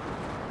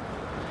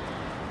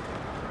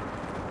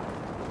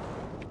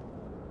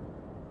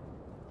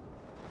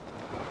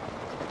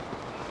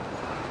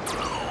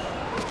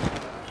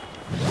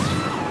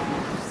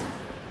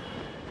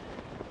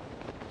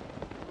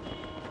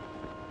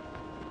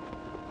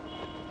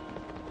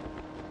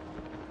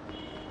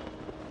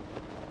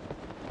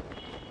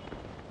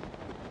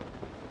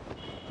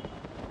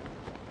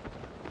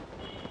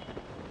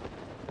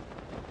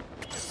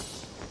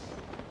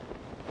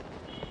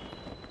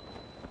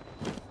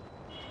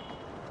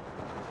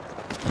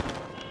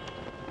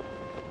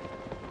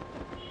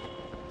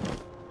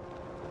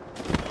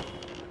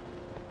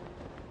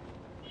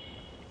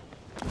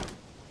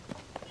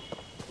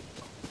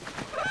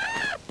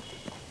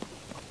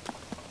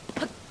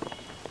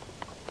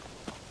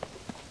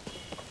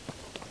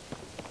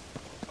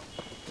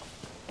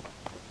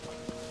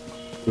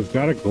 We've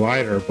got a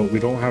glider, but we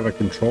don't have a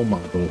control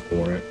module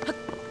for it.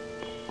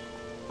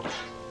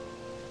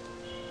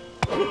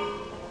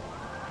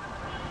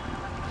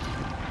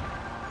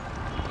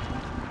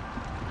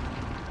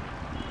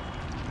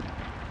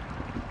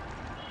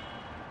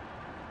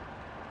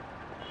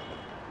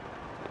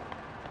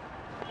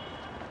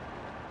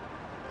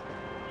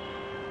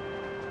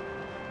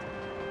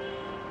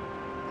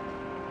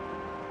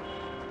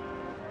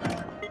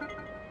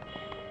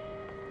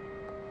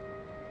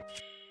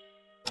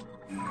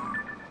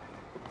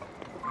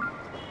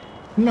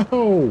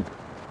 No!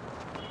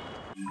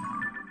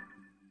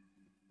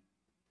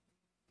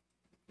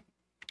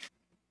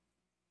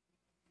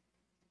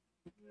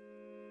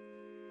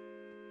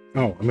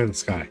 Oh, I'm in the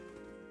sky.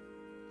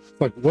 It's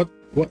like, what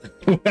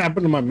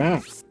happened to my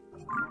map?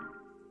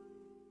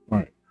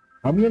 Alright.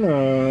 I'm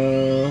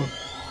gonna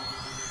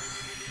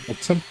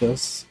attempt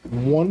this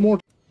one more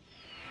time.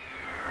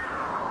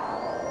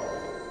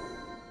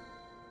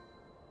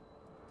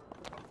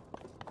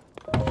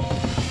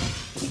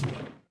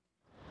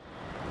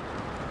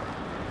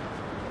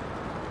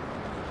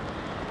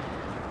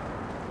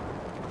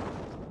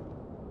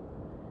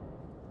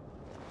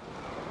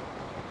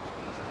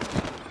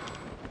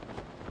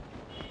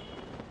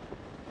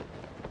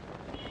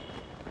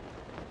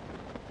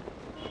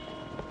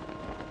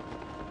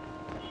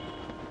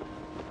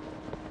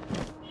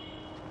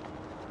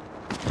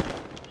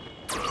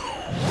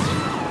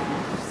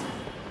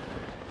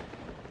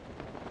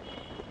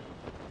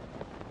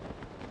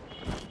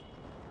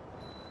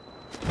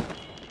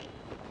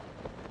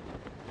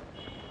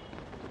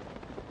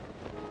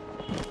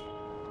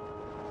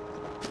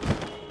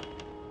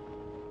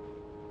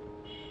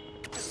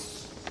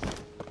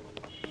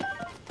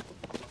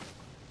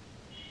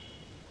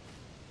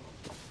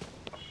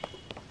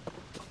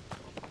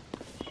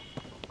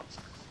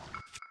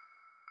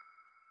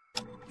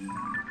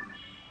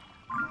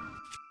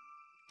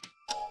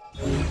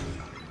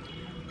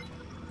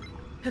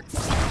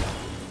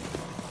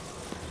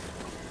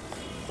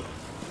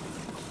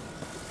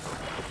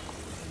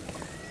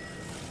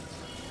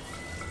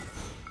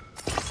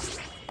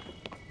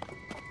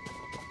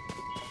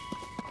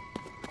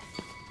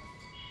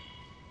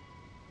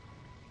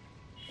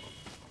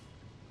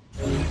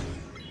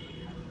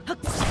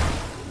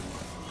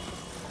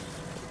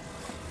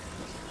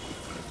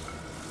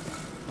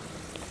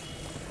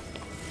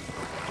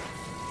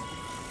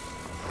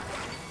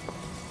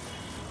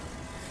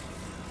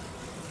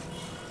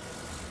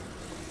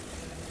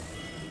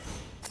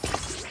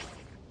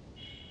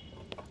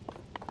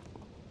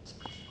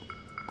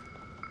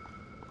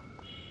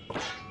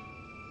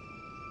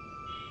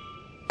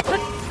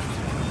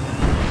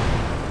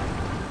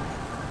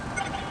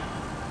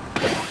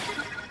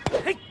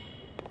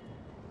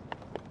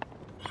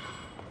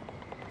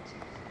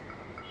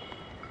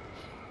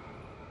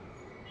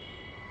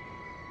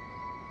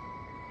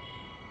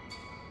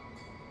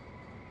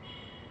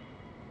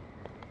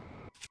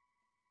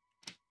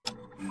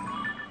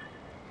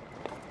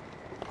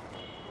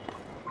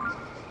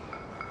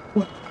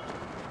 What?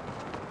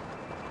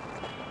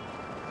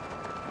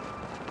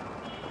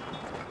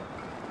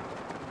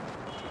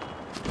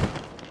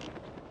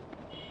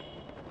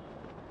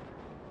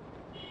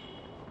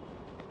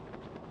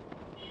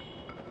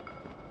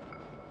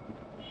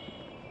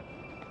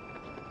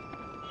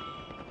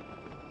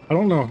 I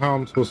don't know how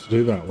I'm supposed to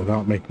do that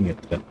without making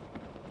it tip.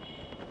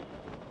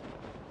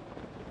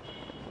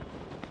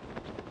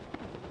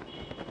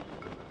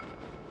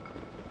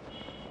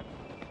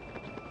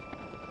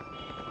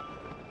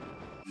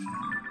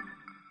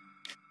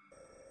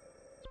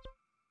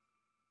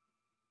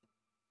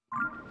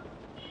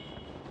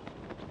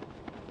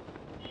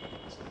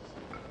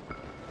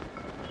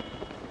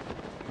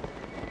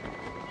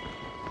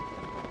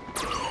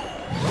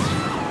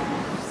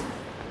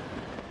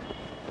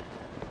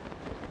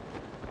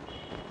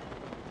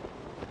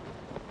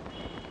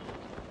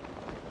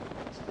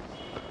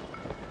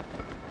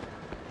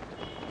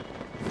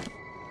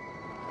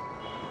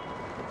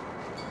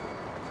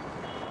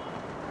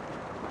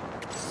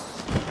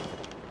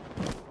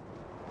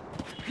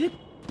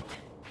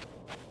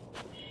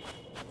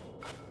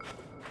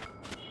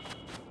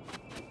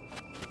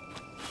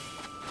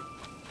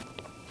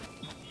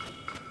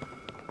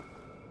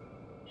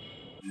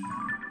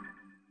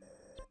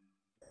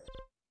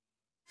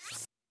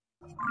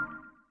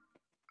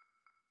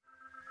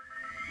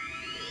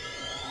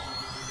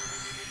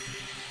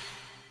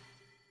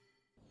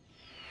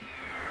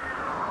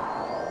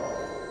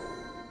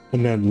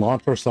 And then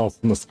launch ourselves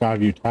from the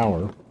Skyview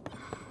Tower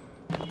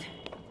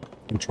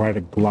and try to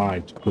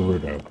glide to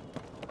Gerudo.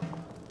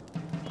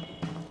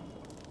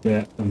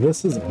 Yeah,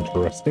 this is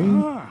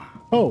interesting.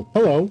 Oh,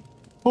 hello.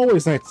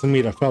 Always nice to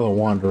meet a fellow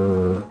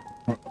wanderer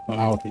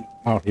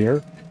out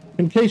here.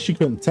 In case you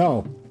couldn't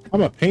tell,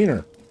 I'm a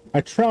painter.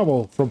 I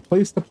travel from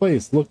place to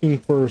place looking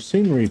for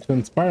scenery to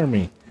inspire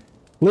me.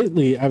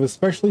 Lately, I've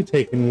especially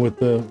taken with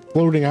the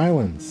floating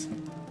islands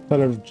that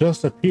have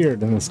just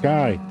appeared in the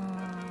sky.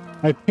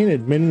 I've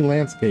painted many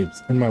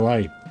landscapes in my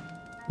life,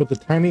 but the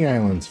tiny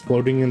islands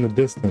floating in the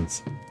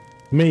distance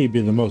may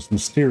be the most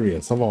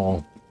mysterious of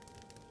all.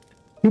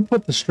 Who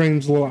put the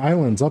strange little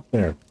islands up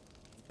there?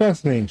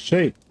 Fascinating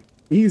shape.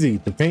 Easy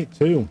to paint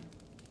too.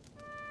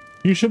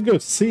 You should go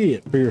see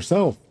it for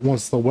yourself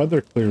once the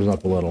weather clears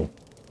up a little.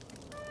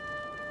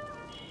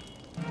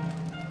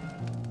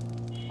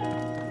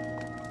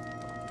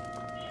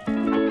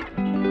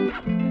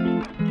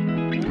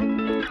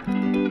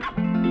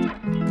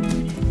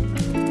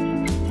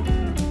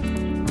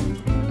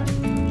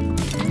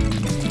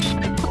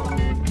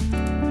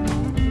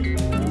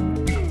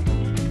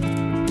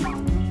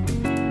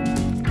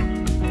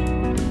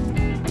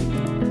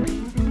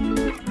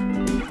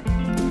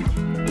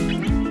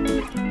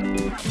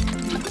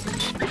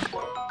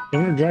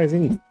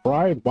 energizing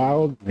fried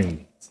wild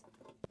greens.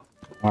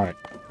 Alright,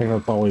 I think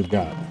that's all we've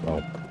got,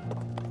 so.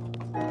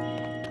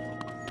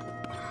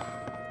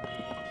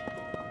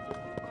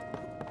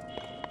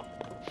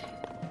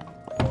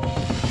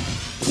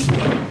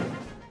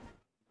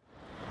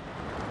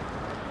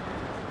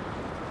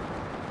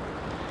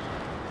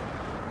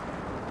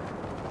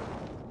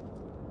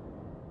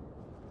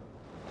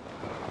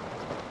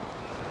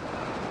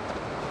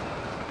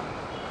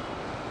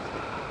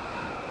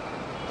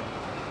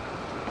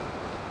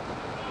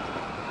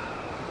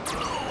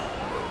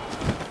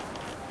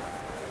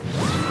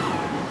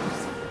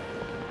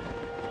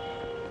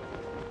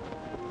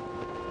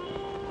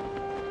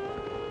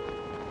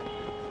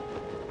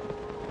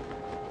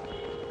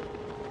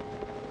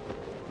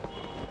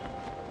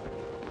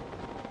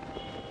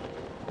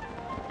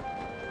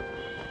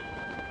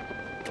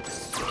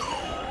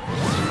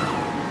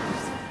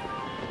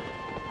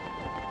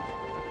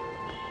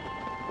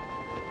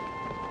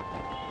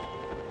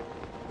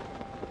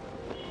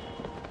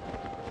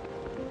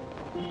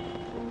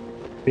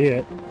 See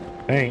it.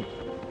 Thanks.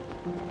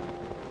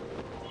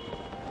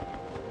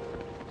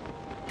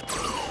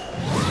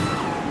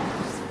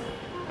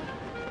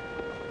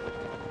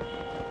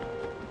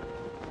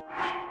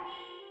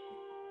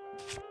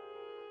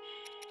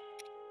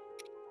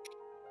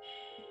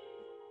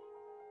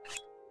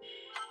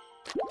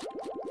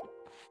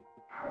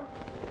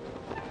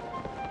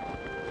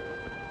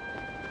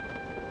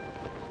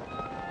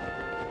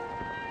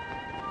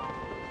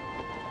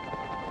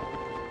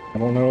 I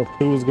don't know if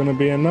 2 is going to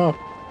be enough.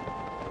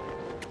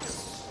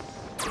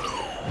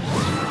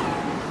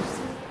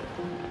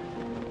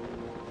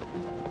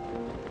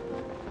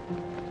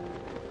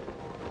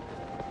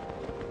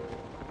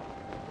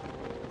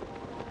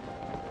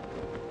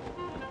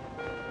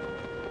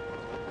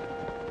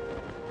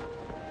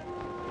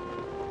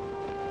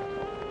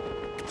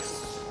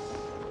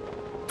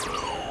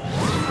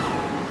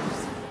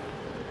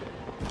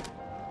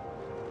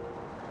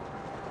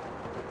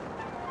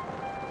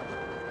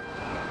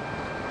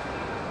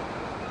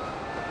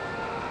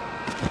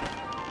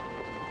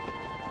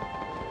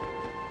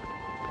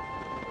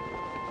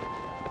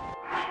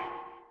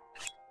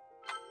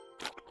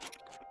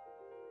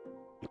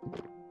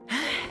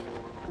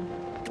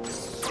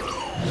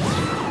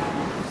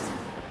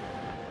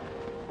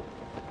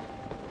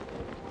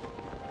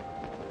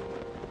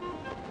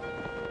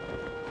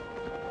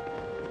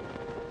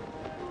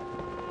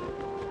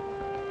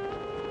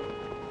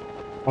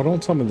 Oh,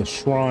 don't tell me the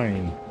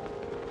shrine.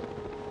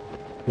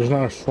 There's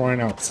not a shrine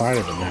outside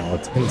of it now,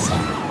 it's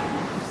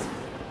inside.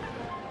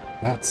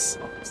 That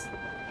sucks.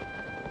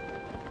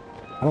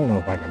 I don't know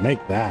if I can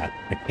make that.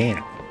 I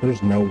can't.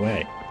 There's no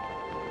way.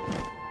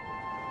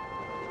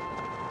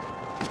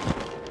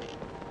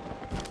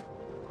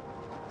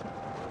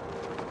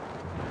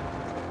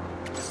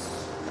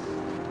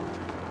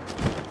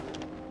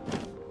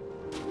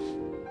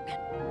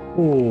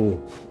 Ooh.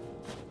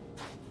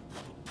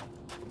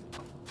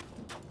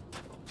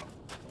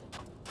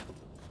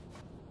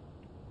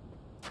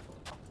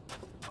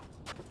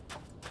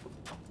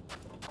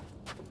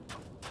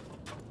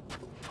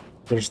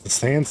 There's the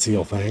sand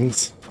seal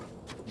things.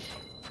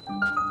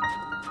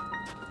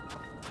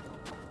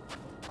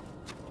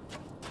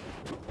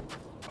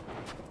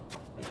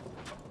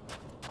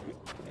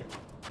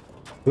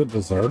 Is it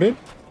deserted?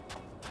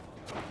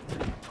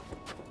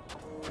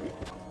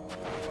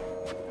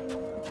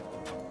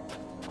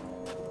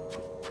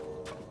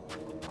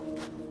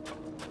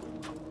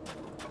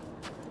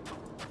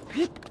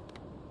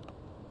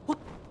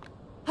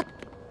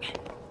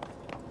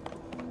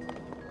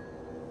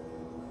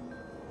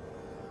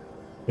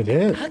 It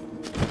is.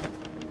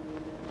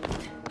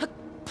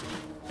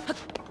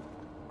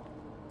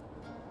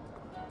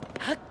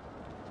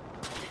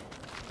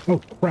 Oh,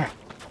 crap.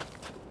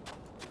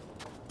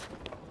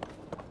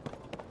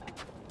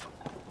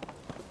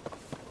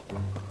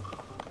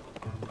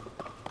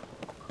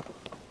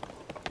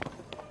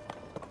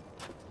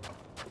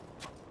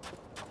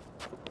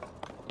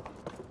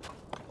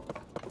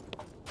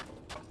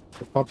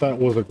 I thought that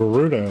was a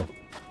Gerudo.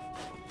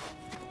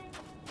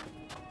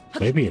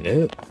 Maybe it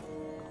is.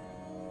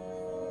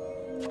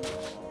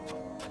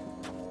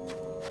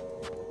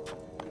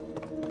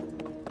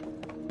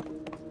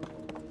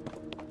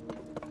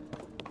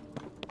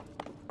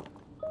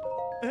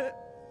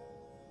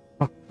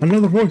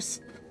 Another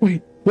voice.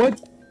 Wait,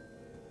 what?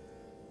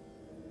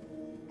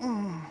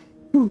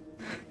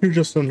 You're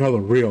just another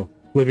real,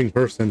 living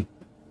person.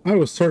 I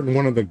was certain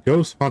one of the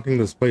ghosts haunting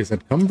this place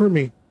had come for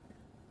me.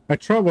 I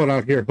traveled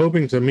out here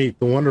hoping to meet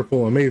the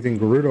wonderful, amazing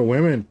Gerudo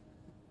women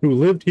who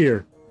lived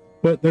here,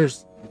 but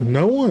there's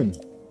no one.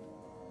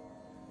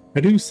 I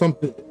do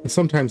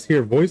sometimes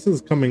hear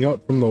voices coming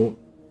up from the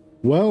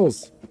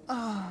wells.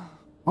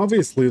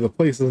 Obviously, the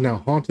place is now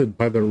haunted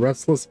by the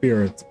restless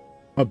spirits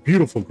of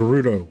beautiful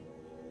Gerudo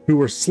who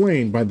were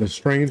slain by the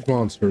strange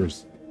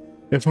monsters.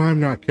 If I'm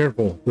not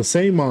careful, the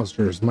same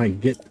monsters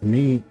might get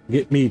me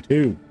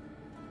too.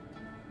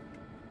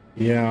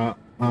 Yeah,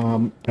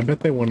 I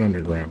bet they went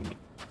underground.